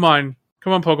 Like, come on,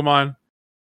 Pokemon.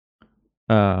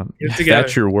 Get together.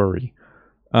 That's your worry.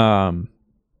 Yeah,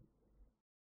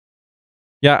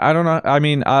 I don't know. I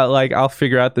mean, I'll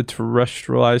figure out the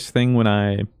terrestrialized thing when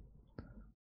I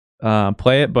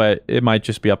play it, but it might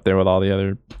just be up there with all the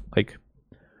other, like,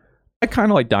 I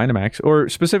kind of like Dynamax, or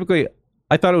specifically,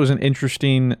 I thought it was an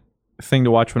interesting thing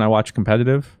to watch when I watch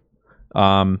competitive,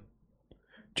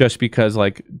 just because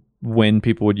like when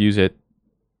people would use it,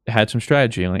 it had some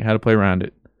strategy and like how to play around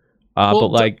it. But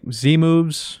like Z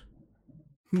moves,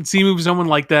 someone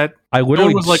like that. I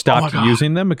literally was like, stopped "Oh my God."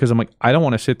 using them because I'm like, I don't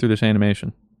want to sit through this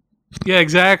animation. Yeah,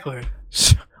 exactly.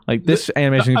 Like this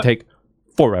animation can take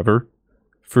forever.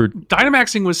 For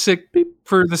Dynamaxing was sick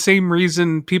for the same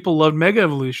reason people loved Mega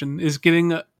Evolution, is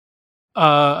getting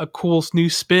a cool new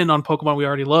spin on Pokemon we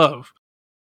already love.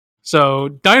 So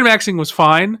Dynamaxing was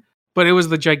fine, but it was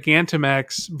the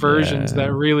Gigantamax versions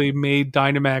that really made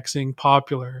Dynamaxing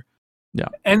popular. Yeah,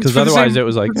 and because otherwise it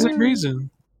was like for the same reason.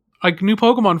 Like new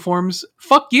Pokemon forms,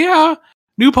 fuck yeah,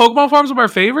 new Pokemon forms are my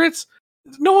favorites.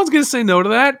 No one's gonna say no to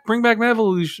that. Bring back Mega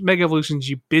Evolutions,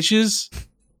 you bitches.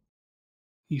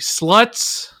 You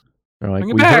sluts. They're like,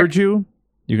 we heard you.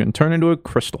 You can turn into a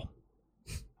crystal.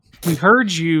 We heard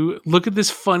you. Look at this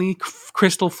funny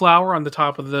crystal flower on the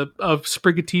top of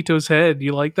Sprigatito's head.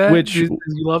 You like that? Which you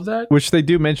love that? Which they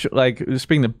do mention, like,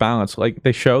 speaking of balance, like,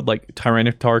 they showed, like,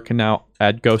 Tyranitar can now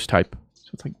add Ghost type.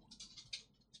 So it's like,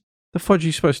 the fudge are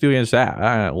you supposed to do against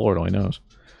that? Lord only knows.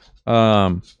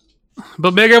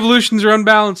 But Mega Evolutions are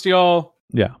unbalanced, y'all.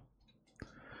 Yeah.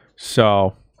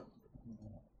 So...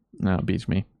 No, it beats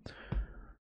me.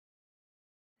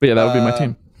 But yeah, that would be my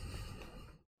team.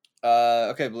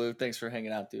 Okay, Blue. Thanks for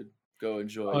hanging out, dude. Go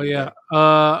enjoy. Oh yeah.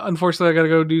 Unfortunately, I gotta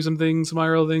go do some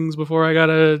IRL things before I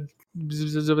gotta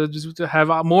have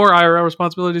more IRL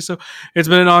responsibilities. So it's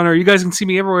been an honor. You guys can see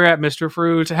me everywhere at Mr.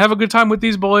 Fruit. Have a good time with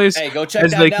these boys. Hey, go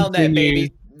check that Nelnet,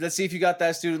 baby. Let's see if you got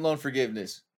that student loan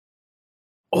forgiveness.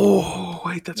 Oh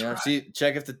wait, that's right. See,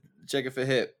 check if it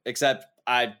hit. Except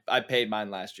I paid mine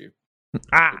last year.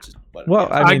 Well,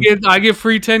 I get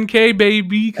free 10K,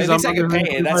 baby, because I'm not gonna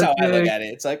pay it. That's how I look at it.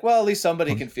 It's like, well, at least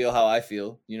somebody can feel how I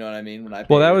feel. You know what I mean? When I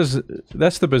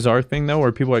that's the bizarre thing though,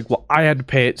 where people are like, well, I had to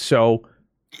pay it, so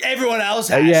everyone else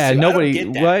has to. Nobody.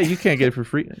 What? You can't get it for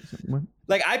free.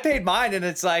 Like I paid mine, and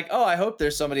it's like, oh, I hope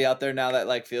there's somebody out there now that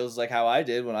like feels like how I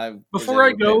did when I. Before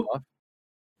I go,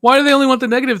 why do they only want the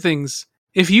negative things?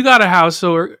 If you got a house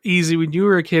so easy when you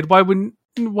were a kid, why wouldn't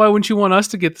you want us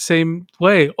to get the same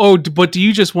way? Oh, but do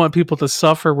you just want people to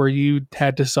suffer where you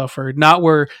had to suffer, not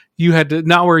where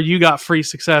you got free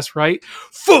success, right?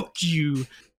 Fuck you.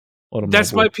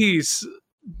 That's my piece.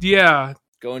 Yeah.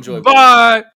 Go enjoy.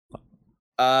 Bye.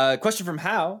 Question from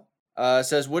How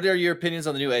says, what are your opinions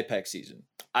on the new Apex season?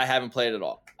 I haven't played at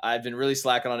all. I've been really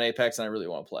slacking on Apex and I really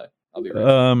want to play. I'll be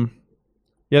right.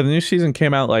 Yeah, the new season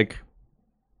came out like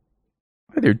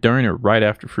either during or right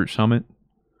after Fruit Summit.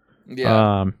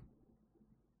 Yeah.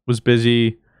 Was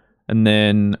busy, and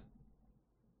then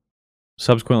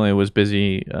subsequently I was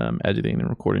busy editing and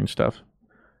recording stuff.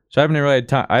 So I haven't really had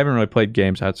time. I haven't really played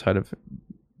games outside of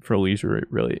for leisure,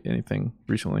 really anything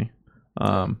recently.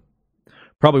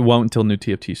 Probably won't until new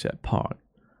TFT set pod.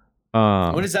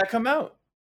 When does that come out?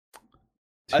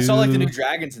 I saw like the new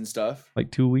dragons and stuff.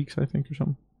 Like 2 weeks, I think, or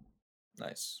something.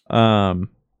 Nice.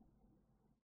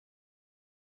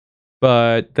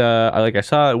 But I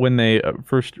saw it when they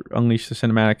first unleashed the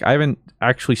cinematic. I haven't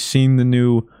actually seen the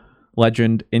new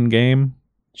legend in game.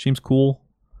 Seems cool.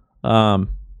 I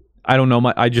don't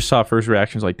know. I just saw first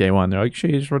reactions like day one. They're like,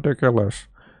 she's ridiculous.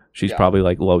 She's probably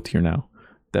like low tier now.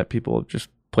 That people just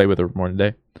play with her more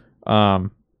today.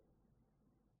 Kind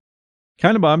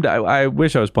of bummed. I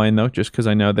wish I was playing though, just because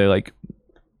I know they like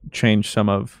changed some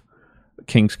of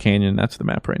Kings Canyon. That's the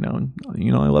map right now, and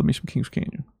I love me some Kings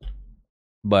Canyon.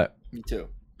 But me too.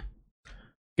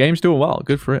 Game's doing well.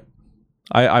 Good for it.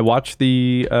 I watched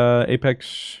the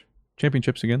Apex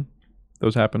Championships again.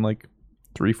 Those happened like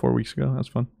 3-4 weeks ago. That's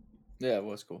fun. Yeah, it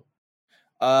was cool.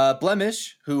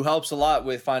 Blemish, who helps a lot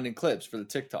with finding clips for the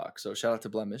TikTok. So shout out to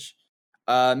Blemish.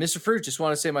 Mr. Fruit, just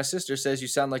want to say my sister says you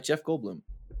sound like Jeff Goldblum.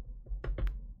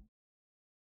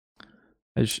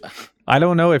 I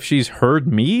don't know if she's heard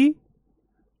me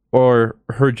or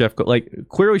heard Jeff. Like,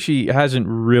 clearly she hasn't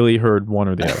really heard one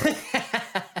or the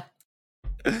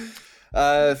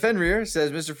other. Fenrir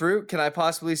says, Mr. Fruit, can I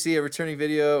possibly see a returning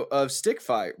video of Stick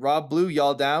Fight? Rob Blue,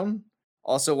 y'all down?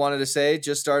 Also wanted to say,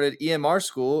 just started EMR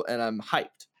school and I'm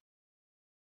hyped.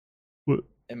 What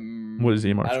is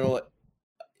EMR school? I don't know what.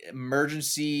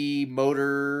 Emergency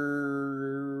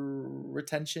motor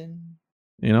retention?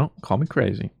 Call me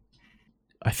crazy.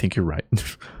 I think you're right.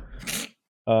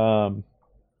 I'm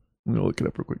gonna look it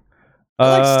up real quick.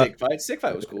 I like Stick Fight. Stick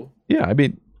Fight was cool. Yeah, I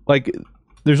mean, like,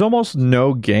 there's almost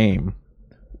no game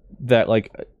that,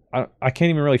 like, I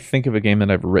can't even really think of a game that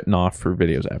I've written off for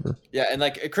videos ever. Yeah, and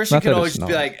like Christian can always just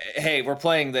be like, "Hey, we're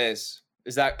playing this."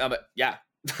 Is that? Yeah.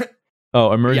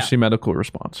 Oh, emergency medical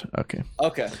response. Okay.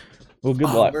 Okay. Well, good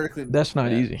luck. That's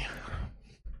not easy.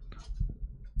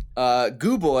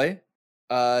 Goo Boy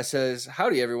says,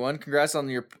 "Howdy, everyone! Congrats on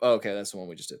your." Oh, okay, that's the one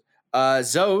we just did.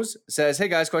 Zoes says, "Hey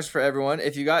guys, question for everyone: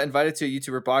 if you got invited to a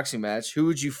YouTuber boxing match, who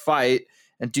would you fight,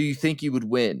 and do you think you would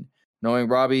win? Knowing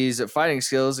Robbie's fighting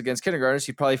skills against kindergartners,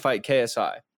 he'd probably fight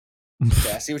KSI."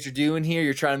 Okay, I see what you're doing here.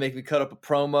 You're trying to make me cut up a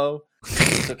promo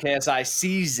so KSI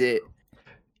sees it.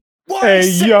 Why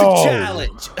accept the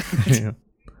challenge? Yeah.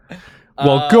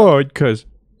 Well, good, because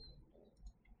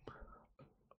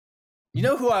you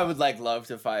know who I would love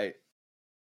to fight,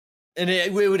 and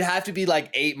it would have to be like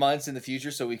 8 months in the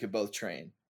future so we could both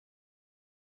train.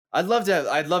 I'd love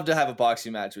to have a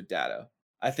boxing match with Dado.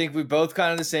 I think we both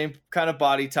kind of the same kind of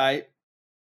body type.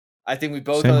 I think we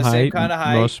both have the same kind of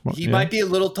height. He might be a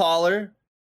little taller,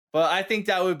 but I think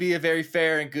that would be a very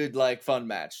fair and good, fun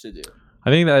match to do.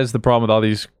 I think that is the problem with all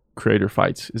these creator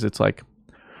fights. Is it's like,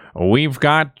 we've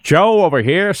got Joe over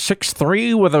here,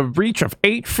 6'3", with a reach of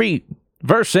 8 feet,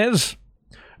 versus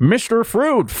Mr.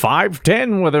 Fruit,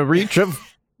 5'10", with a reach of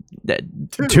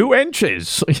 2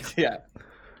 inches. Yeah.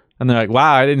 And they're like,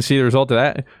 wow, I didn't see the result of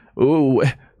that. Ooh,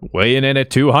 weighing in at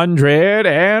 200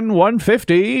 and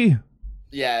 150.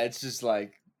 Yeah, it's just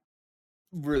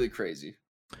really crazy.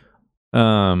 Me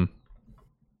and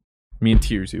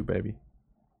Tierzu, baby.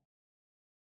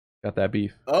 Got that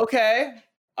beef. Okay.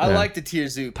 I like the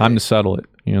Tierzu. Time to settle it.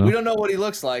 We don't know what he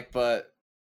looks like, but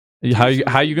how you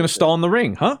going to stall in the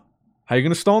ring, huh? How you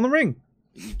going to stall in the ring?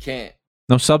 You can't.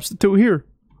 No substitute here.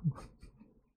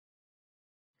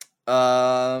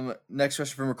 Next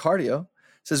question from Ricardio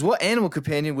says, what animal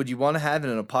companion would you want to have in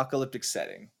an apocalyptic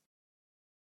setting?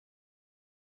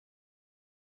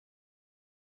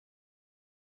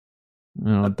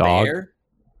 A dog. Bear?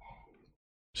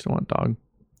 Just want a dog.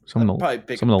 Someone to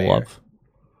love.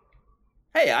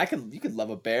 Hey, you could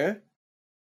love a bear.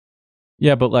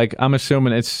 Yeah, but I'm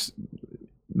assuming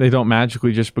they don't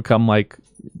magically just become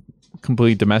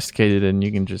completely domesticated and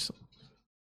you can just.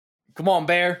 Come on,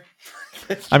 bear.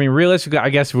 I mean, realistically, I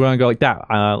guess if we want to go like that,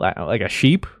 like a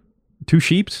sheep, 2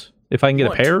 sheeps. If I can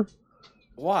get a pair.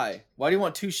 Why? Why do you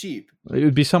want 2 sheep? It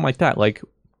would be something like that.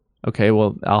 Okay,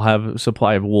 well, I'll have a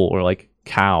supply of wool, or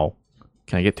cow.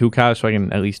 Can I get 2 cows so I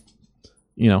can at least,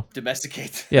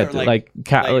 domesticate? Yeah,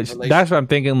 cow. That's what I'm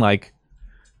thinking. I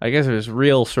guess it was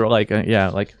real sort of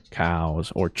like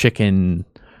cows or chicken,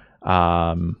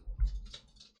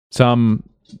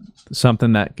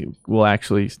 something that will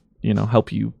actually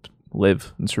help you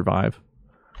live and survive.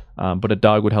 But a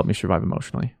dog would help me survive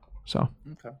emotionally. So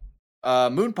okay.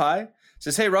 Moon Pie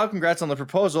says, "Hey Rob, congrats on the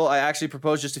proposal. I actually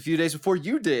proposed just a few days before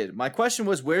you did. My question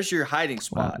was, where's your hiding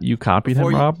spot?" You copied him,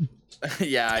 Rob?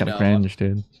 Yeah, I Kind know. of cringe,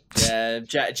 dude. Yeah,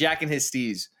 Jack and his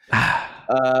steez.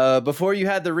 Before you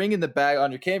had the ring in the bag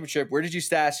on your camping trip, where did you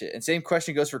stash it? And same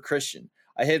question goes for Christian.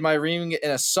 I hid my ring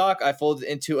in a sock I folded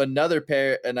into another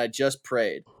pair, and I just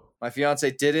prayed. My fiance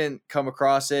didn't come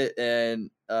across it,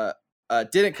 and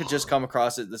just come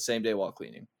across it the same day while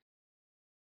cleaning.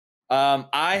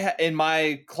 In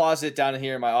my closet down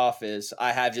here in my office,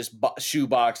 I have just shoe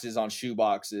boxes on shoe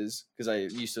boxes because I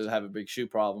used to have a big shoe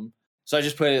problem. So I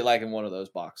just put it like in one of those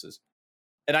boxes.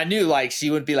 And I knew like she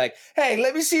wouldn't be like, "Hey,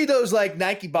 let me see those like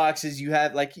Nike boxes you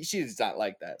have." Like she's not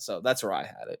like that. So that's where I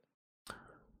had it.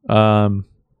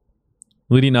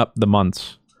 Leading up the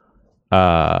months,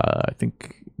 I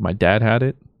think my dad had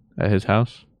it at his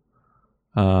house.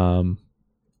 And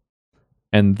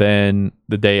then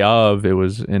the day of, it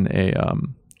was in a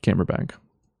camera bag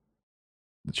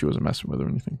that she wasn't messing with or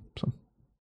anything. So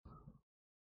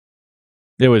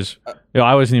it was,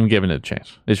 I wasn't even giving it a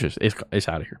chance. It's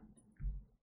out of here.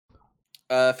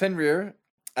 Fenrir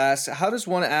asks, "How does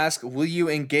one ask, 'Will you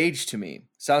engage to me?'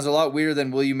 Sounds a lot weirder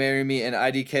than 'Will you marry me?' And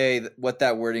IDK, what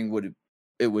that wording would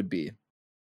be."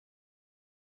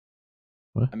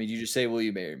 What? I mean, you just say, "Will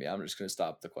you marry me?" I'm just going to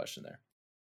stop the question there.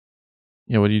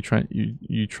 Yeah, what are you trying?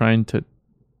 You trying to?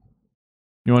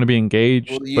 You want to be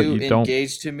engaged, Will but you you don't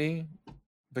engage to me,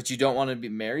 but you don't want to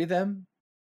marry them?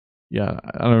 Yeah,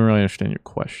 I don't really understand your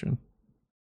question.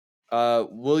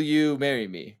 Will you marry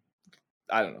me?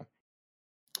 I don't know.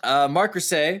 Mark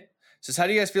Rasay says, "How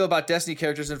do you guys feel about Destiny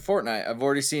characters in Fortnite? I've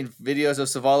already seen videos of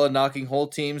Savala knocking whole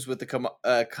teams with the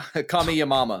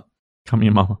Kamiyamama."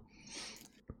 Kamiyamama.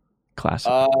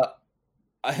 Classic.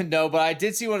 I know, but I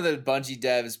did see one of the Bungie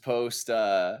devs post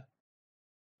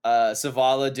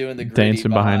Savala doing the gritty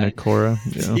dancing behind a Korra.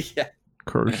 Yeah. Yeah.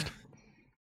 Cursed.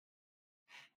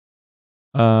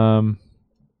 I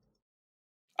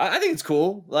think it's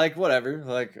cool. Like whatever.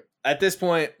 Like at this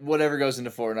point, whatever goes into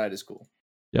Fortnite is cool.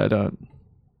 Yeah, I don't.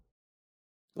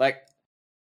 Like,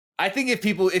 I think if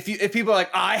people are like,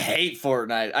 "I hate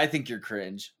Fortnite," I think you're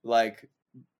cringe. Like,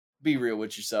 be real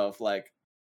with yourself. Like,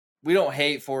 we don't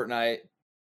hate Fortnite.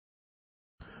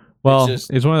 Well, it's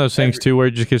one of those things too, where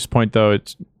it just gets to the point though.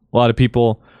 It's a lot of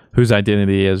people whose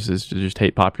identity is to just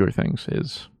hate popular things,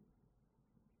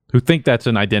 who think that's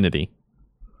an identity.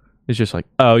 It's just like,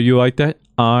 "Oh, you like that?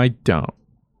 I don't."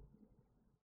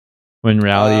 When in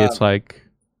reality, it's like,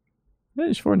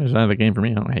 Fortnite's not the game for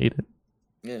me. I don't hate it.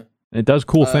 Yeah. It does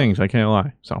cool things. I can't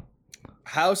lie. So,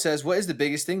 How says, "What is the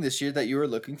biggest thing this year that you are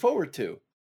looking forward to?"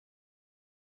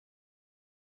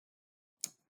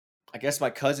 I guess my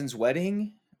cousin's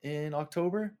wedding in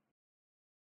October,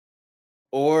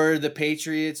 or the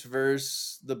Patriots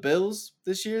versus the Bills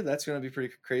this year. That's going to be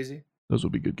pretty crazy. those will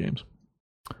be good games.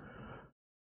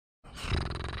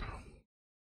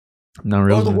 Not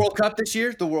really. Oh, the World Cup this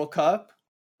year. The World Cup.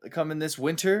 They come in this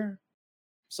winter.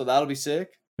 So that'll be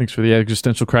sick. Thanks for the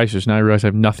existential crisis. Now I realize I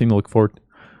have nothing to look forward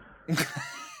to.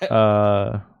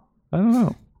 I don't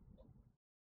know.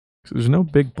 There's no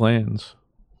big plans.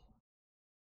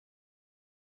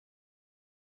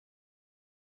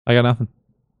 I got nothing.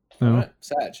 No. All right,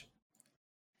 Sag.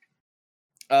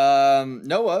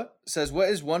 Noah says, "What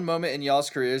is one moment in y'all's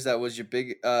careers that was your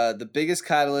the biggest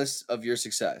catalyst of your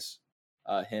success?"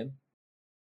 Him.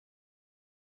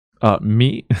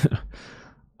 Me.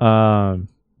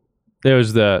 There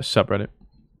was the subreddit.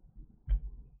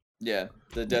 Yeah,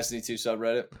 the Destiny 2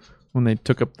 subreddit. When they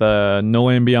took up the No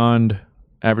Land Beyond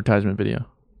advertisement video.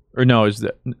 Or no, it was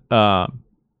the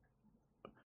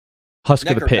Husk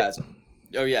of the Pit. Necroplasm.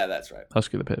 Oh yeah, that's right.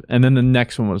 Husk of the Pit. And then the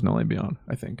next one was No Land Beyond,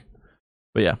 I think.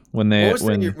 But yeah, when they what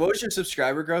was your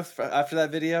subscriber growth after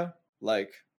that video?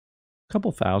 Like a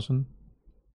couple thousand.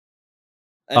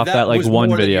 And off that like was one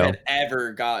more than video. you had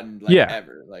ever gotten, like, Yeah.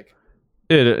 ever. Like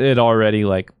It already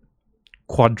like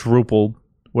quadrupled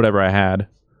whatever I had.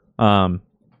 And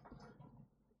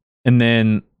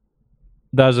then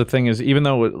that was the thing is, even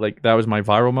though like that was my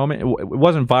viral moment, it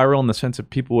wasn't viral in the sense that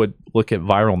people would look at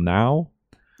viral now.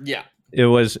 yeah. It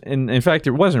was, in fact,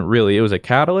 it wasn't really. It was a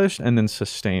catalyst and then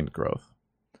sustained growth.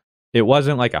 It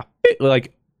wasn't like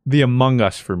like the Among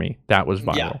Us for me. That was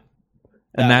viral. Yeah.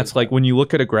 And That that's was like when you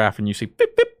look at a graph and you see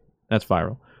beep, beep, that's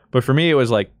viral. But for me, it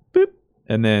was like beep,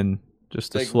 and then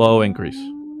just a Like, slow increase.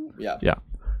 Yeah. Yeah.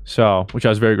 So, which I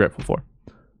was very grateful for.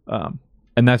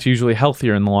 And that's usually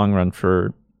healthier in the long run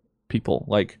for people.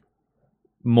 Like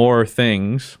more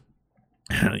things.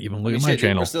 Even look at my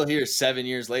channel. We're still here 7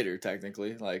 years later,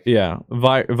 technically. Like Yeah,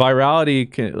 virality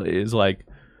is like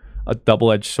a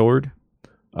double-edged sword.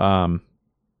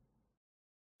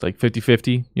 It's like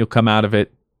 50-50. You'll come out of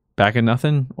it back at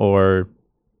nothing, or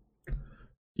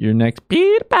your next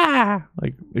PewDiePie.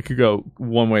 Like, it could go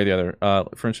one way or the other.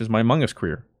 For instance, my Among Us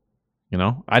career. You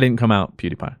know, I didn't come out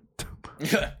PewDiePie.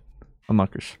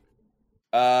 Unluckers.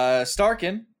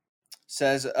 Starkin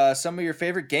says, some of your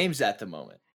favorite games at the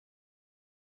moment.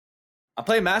 I'm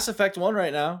playing Mass Effect 1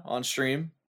 right now on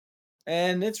stream,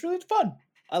 and it's really fun.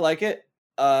 I like it.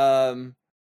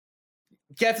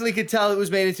 Definitely could tell it was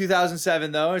made in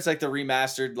 2007, though. It's like the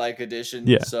remastered edition.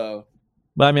 Yeah. So,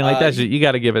 but I mean, that's you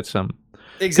got to give it some.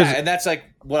 Exactly, and that's like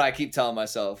what I keep telling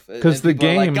myself. Because the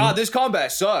game, like, God, this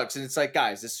combat sucks, and it's like,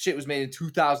 guys, this shit was made in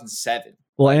 2007.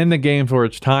 Well, and the game for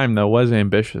its time though was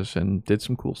ambitious and did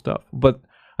some cool stuff. But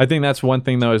I think that's one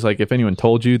thing though, is like, if anyone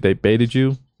told you, they baited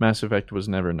you. Mass Effect was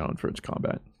never known for its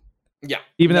combat. Yeah,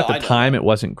 even at the time, it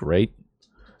wasn't great.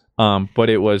 But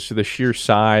it was the sheer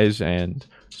size and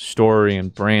story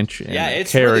and branch and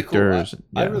it's characters. Really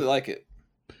cool. I really like it.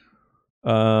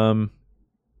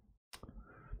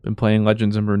 Been playing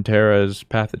Legends of Runeterra's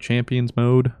Path of Champions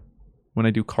mode when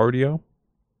I do cardio.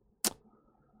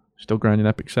 Still grinding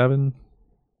Epic 7.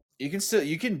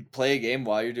 You can play a game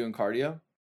while you're doing cardio.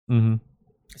 Mm-hmm.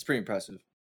 It's pretty impressive.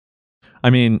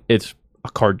 I mean, it's a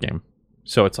card game,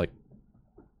 so it's like,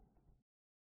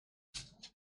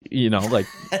 you know, like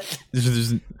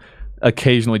there's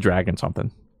occasionally dragging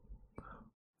something.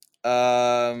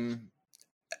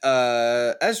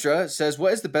 Ezra says,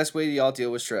 what is the best way to y'all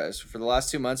deal with stress? For the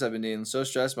last 2 months, I've been dealing so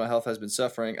stressed, my health has been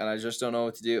suffering, and I just don't know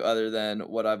what to do other than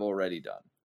what I've already done.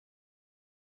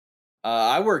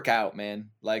 I work out, man.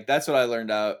 Like, that's what I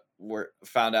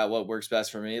found out what works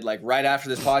best for me. Like, right after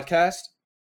this podcast,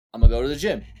 I'm gonna go to the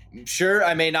gym. Sure,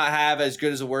 I may not have as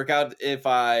good as a workout if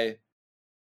I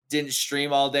didn't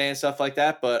stream all day and stuff like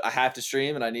that, but I have to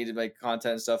stream and I need to make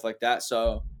content and stuff like that.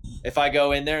 So if I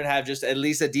go in there and have just at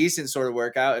least a decent sort of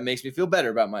workout, it makes me feel better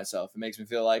about myself. It makes me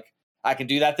feel like I can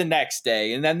do that the next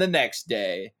day and then the next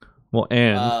day. Well,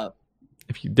 and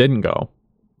if you didn't go,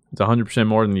 it's 100%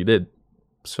 more than you did.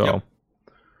 So, yep.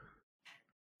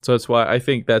 So that's why I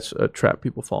think that's a trap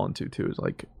people fall into too. Is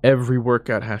like every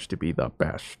workout has to be the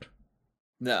best.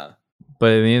 No.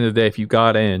 But at the end of the day, if you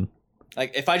got in,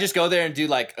 like if I just go there and do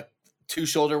like 2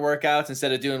 shoulder workouts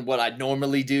instead of doing what I'd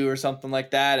normally do or something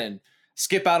like that, and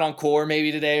skip out on core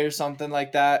maybe today or something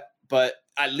like that, but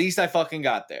at least I fucking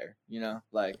got there, you know?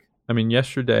 Like, I mean,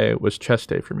 yesterday was chest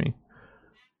day for me.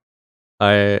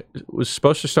 I was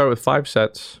supposed to start with 5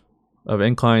 sets of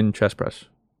incline chest press.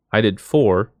 I did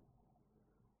 4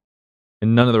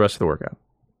 and none of the rest of the workout.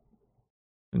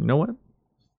 And you know what?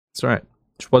 It's all right.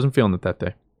 Just wasn't feeling it that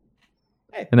day.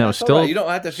 Hey, and that was still, right. You don't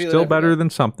have to feel still it better than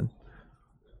something.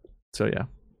 So yeah.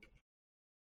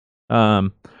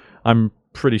 I'm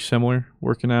pretty similar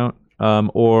working out.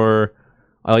 Or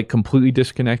I like completely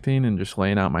disconnecting and just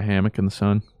laying out in my hammock in the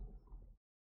sun.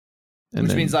 And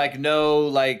which means like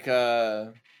no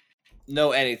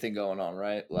anything going on,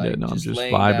 right? Like, yeah, no, I'm just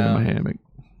vibing down in my hammock.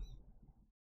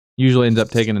 Usually ends up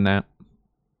taking a nap.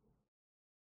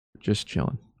 Just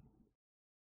chilling.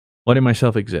 Letting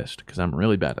myself exist, because I'm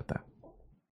really bad at that.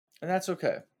 And that's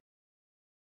okay.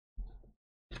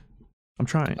 I'm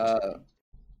trying.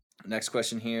 Next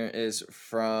question here is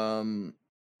from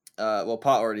Pot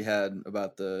already had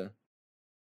about the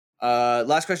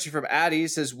last question from Addie.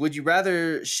 Says, would you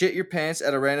rather shit your pants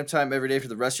at a random time every day for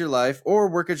the rest of your life, or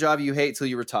work a job you hate till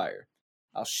you retire?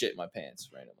 I'll shit my pants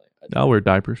randomly. I'll wear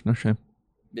diapers, no shame.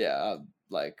 Yeah,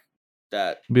 like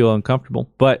that. It'll be a little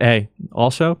uncomfortable. But hey,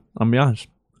 also, I'll be honest,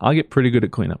 I'll get pretty good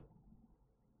at cleanup.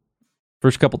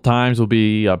 First couple times will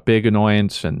be a big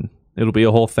annoyance and it'll be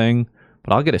a whole thing,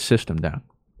 but I'll get a system down.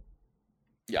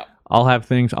 Yeah. I'll have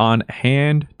things on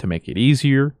hand to make it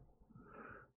easier.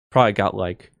 Probably got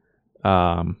like,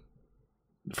 for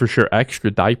sure, extra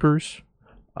diapers.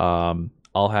 I'll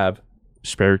have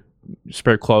spare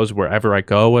clothes wherever I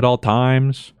go at all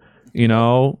times. You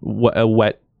know,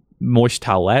 wet, moist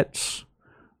towelettes.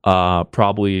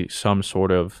 Probably some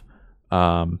sort of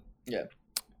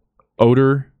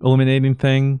odor eliminating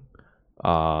thing.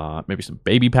 Maybe some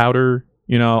baby powder.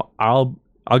 You know, I'll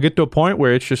get to a point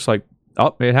where it's just like,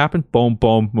 oh, it happened. Boom,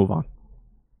 boom, move on.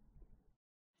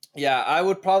 Yeah, I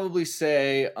would probably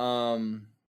say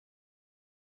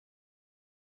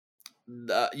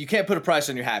you can't put a price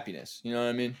on your happiness. You know what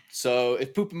I mean? So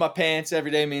if pooping my pants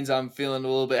every day means I'm feeling a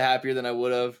little bit happier than I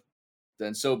would have,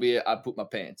 then so be it. I poop my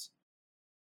pants.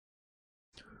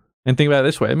 And think about it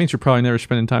this way. That means you're probably never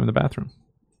spending time in the bathroom.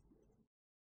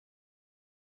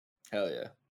 Hell yeah.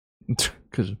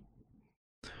 Because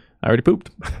I already pooped.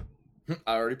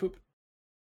 I already pooped.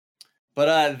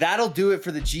 But that'll do it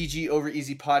for the GG Over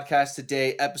Easy podcast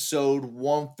today, episode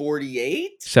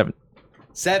 148? 7.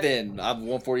 I'm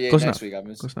 148 Close next enough.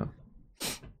 week. Close enough.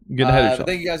 Get ahead of yourself.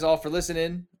 Thank you guys all for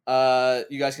listening.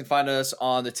 You guys can find us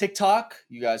on the TikTok.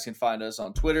 You guys can find us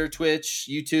on Twitter, Twitch,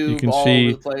 YouTube, You can all see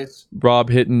over the place. Rob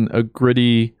hitting a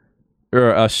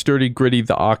sturdy gritty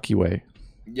the Aki way.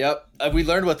 Yep. We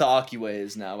learned what the Aki way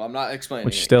is now. I'm not explaining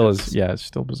Which it still 'cause- is, it's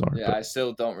still bizarre. Yeah, but, I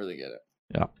still don't really get it.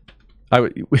 yeah.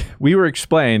 We were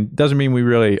explained, doesn't mean we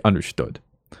really understood.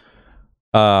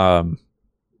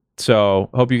 So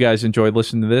hope you guys enjoyed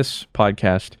listening to this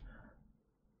podcast.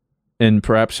 And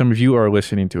perhaps some of you are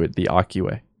listening to it the Aki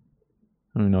way.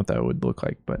 I don't know what that would look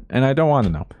like, and I don't want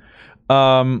to know.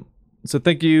 So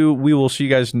thank you. We will see you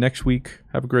guys next week.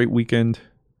 Have a great weekend.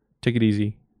 Take it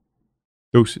easy.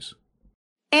 Deuces.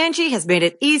 Angie has made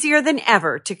it easier than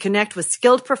ever to connect with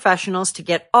skilled professionals to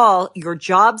get all your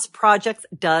jobs projects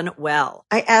done well.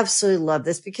 I absolutely love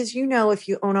this because, if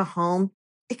you own a home,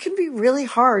 it can be really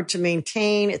hard to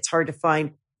maintain. It's hard to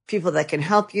find people that can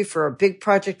help you for a big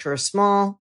project or a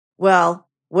small. Well,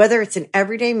 whether it's in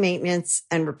everyday maintenance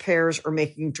and repairs or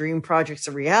making dream projects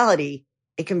a reality,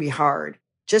 it can be hard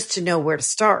just to know where to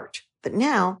start. But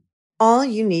now all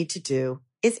you need to do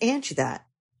is Angie that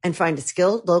and find a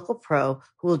skilled local pro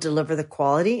who will deliver the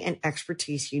quality and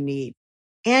expertise you need.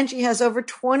 Angie has over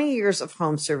 20 years of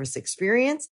home service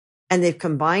experience, and they've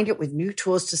combined it with new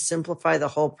tools to simplify the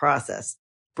whole process.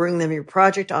 Bring them your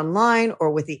project online or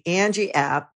with the Angie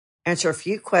app, answer a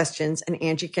few questions, and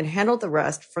Angie can handle the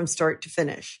rest from start to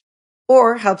finish.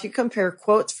 Or help you compare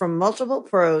quotes from multiple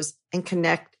pros and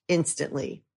connect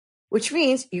instantly, which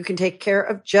means you can take care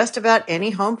of just about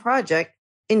any home project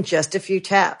in just a few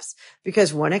taps.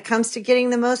 Because when it comes to getting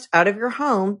the most out of your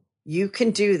home, you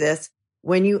can do this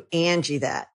when you Angie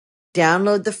that.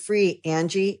 Download the free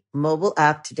Angie mobile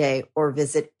app today or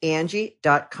visit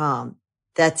Angie.com.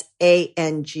 That's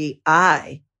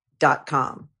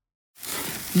ANGI.com.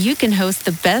 You can host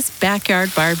the best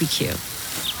backyard barbecue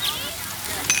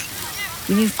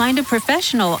when you find a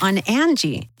professional on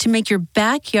Angie to make your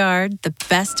backyard the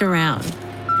best around.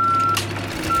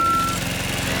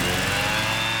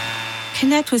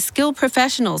 Connect with skilled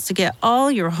professionals to get all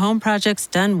your home projects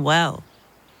done well.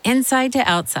 Inside to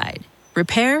outside,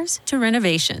 repairs to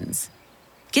renovations.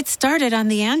 Get started on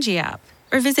the Angie app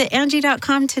or visit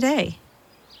Angie.com today.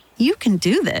 You can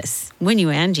do this when you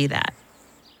Angie that.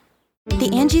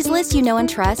 The Angie's List you know and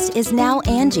trust is now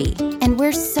Angie, and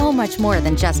we're so much more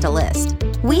than just a list.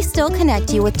 We still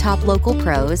connect you with top local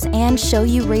pros and show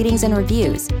you ratings and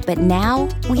reviews, but now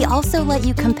we also let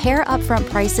you compare upfront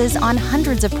prices on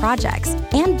hundreds of projects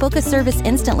and book a service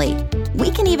instantly.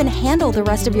 We can even handle the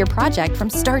rest of your project from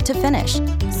start to finish.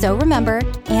 So remember,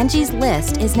 Angie's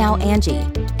List is now Angie,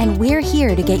 and we're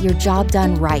here to get your job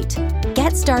done right.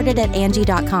 Get started at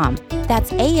Angie.com.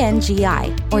 That's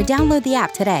ANGI, or download the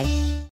app today.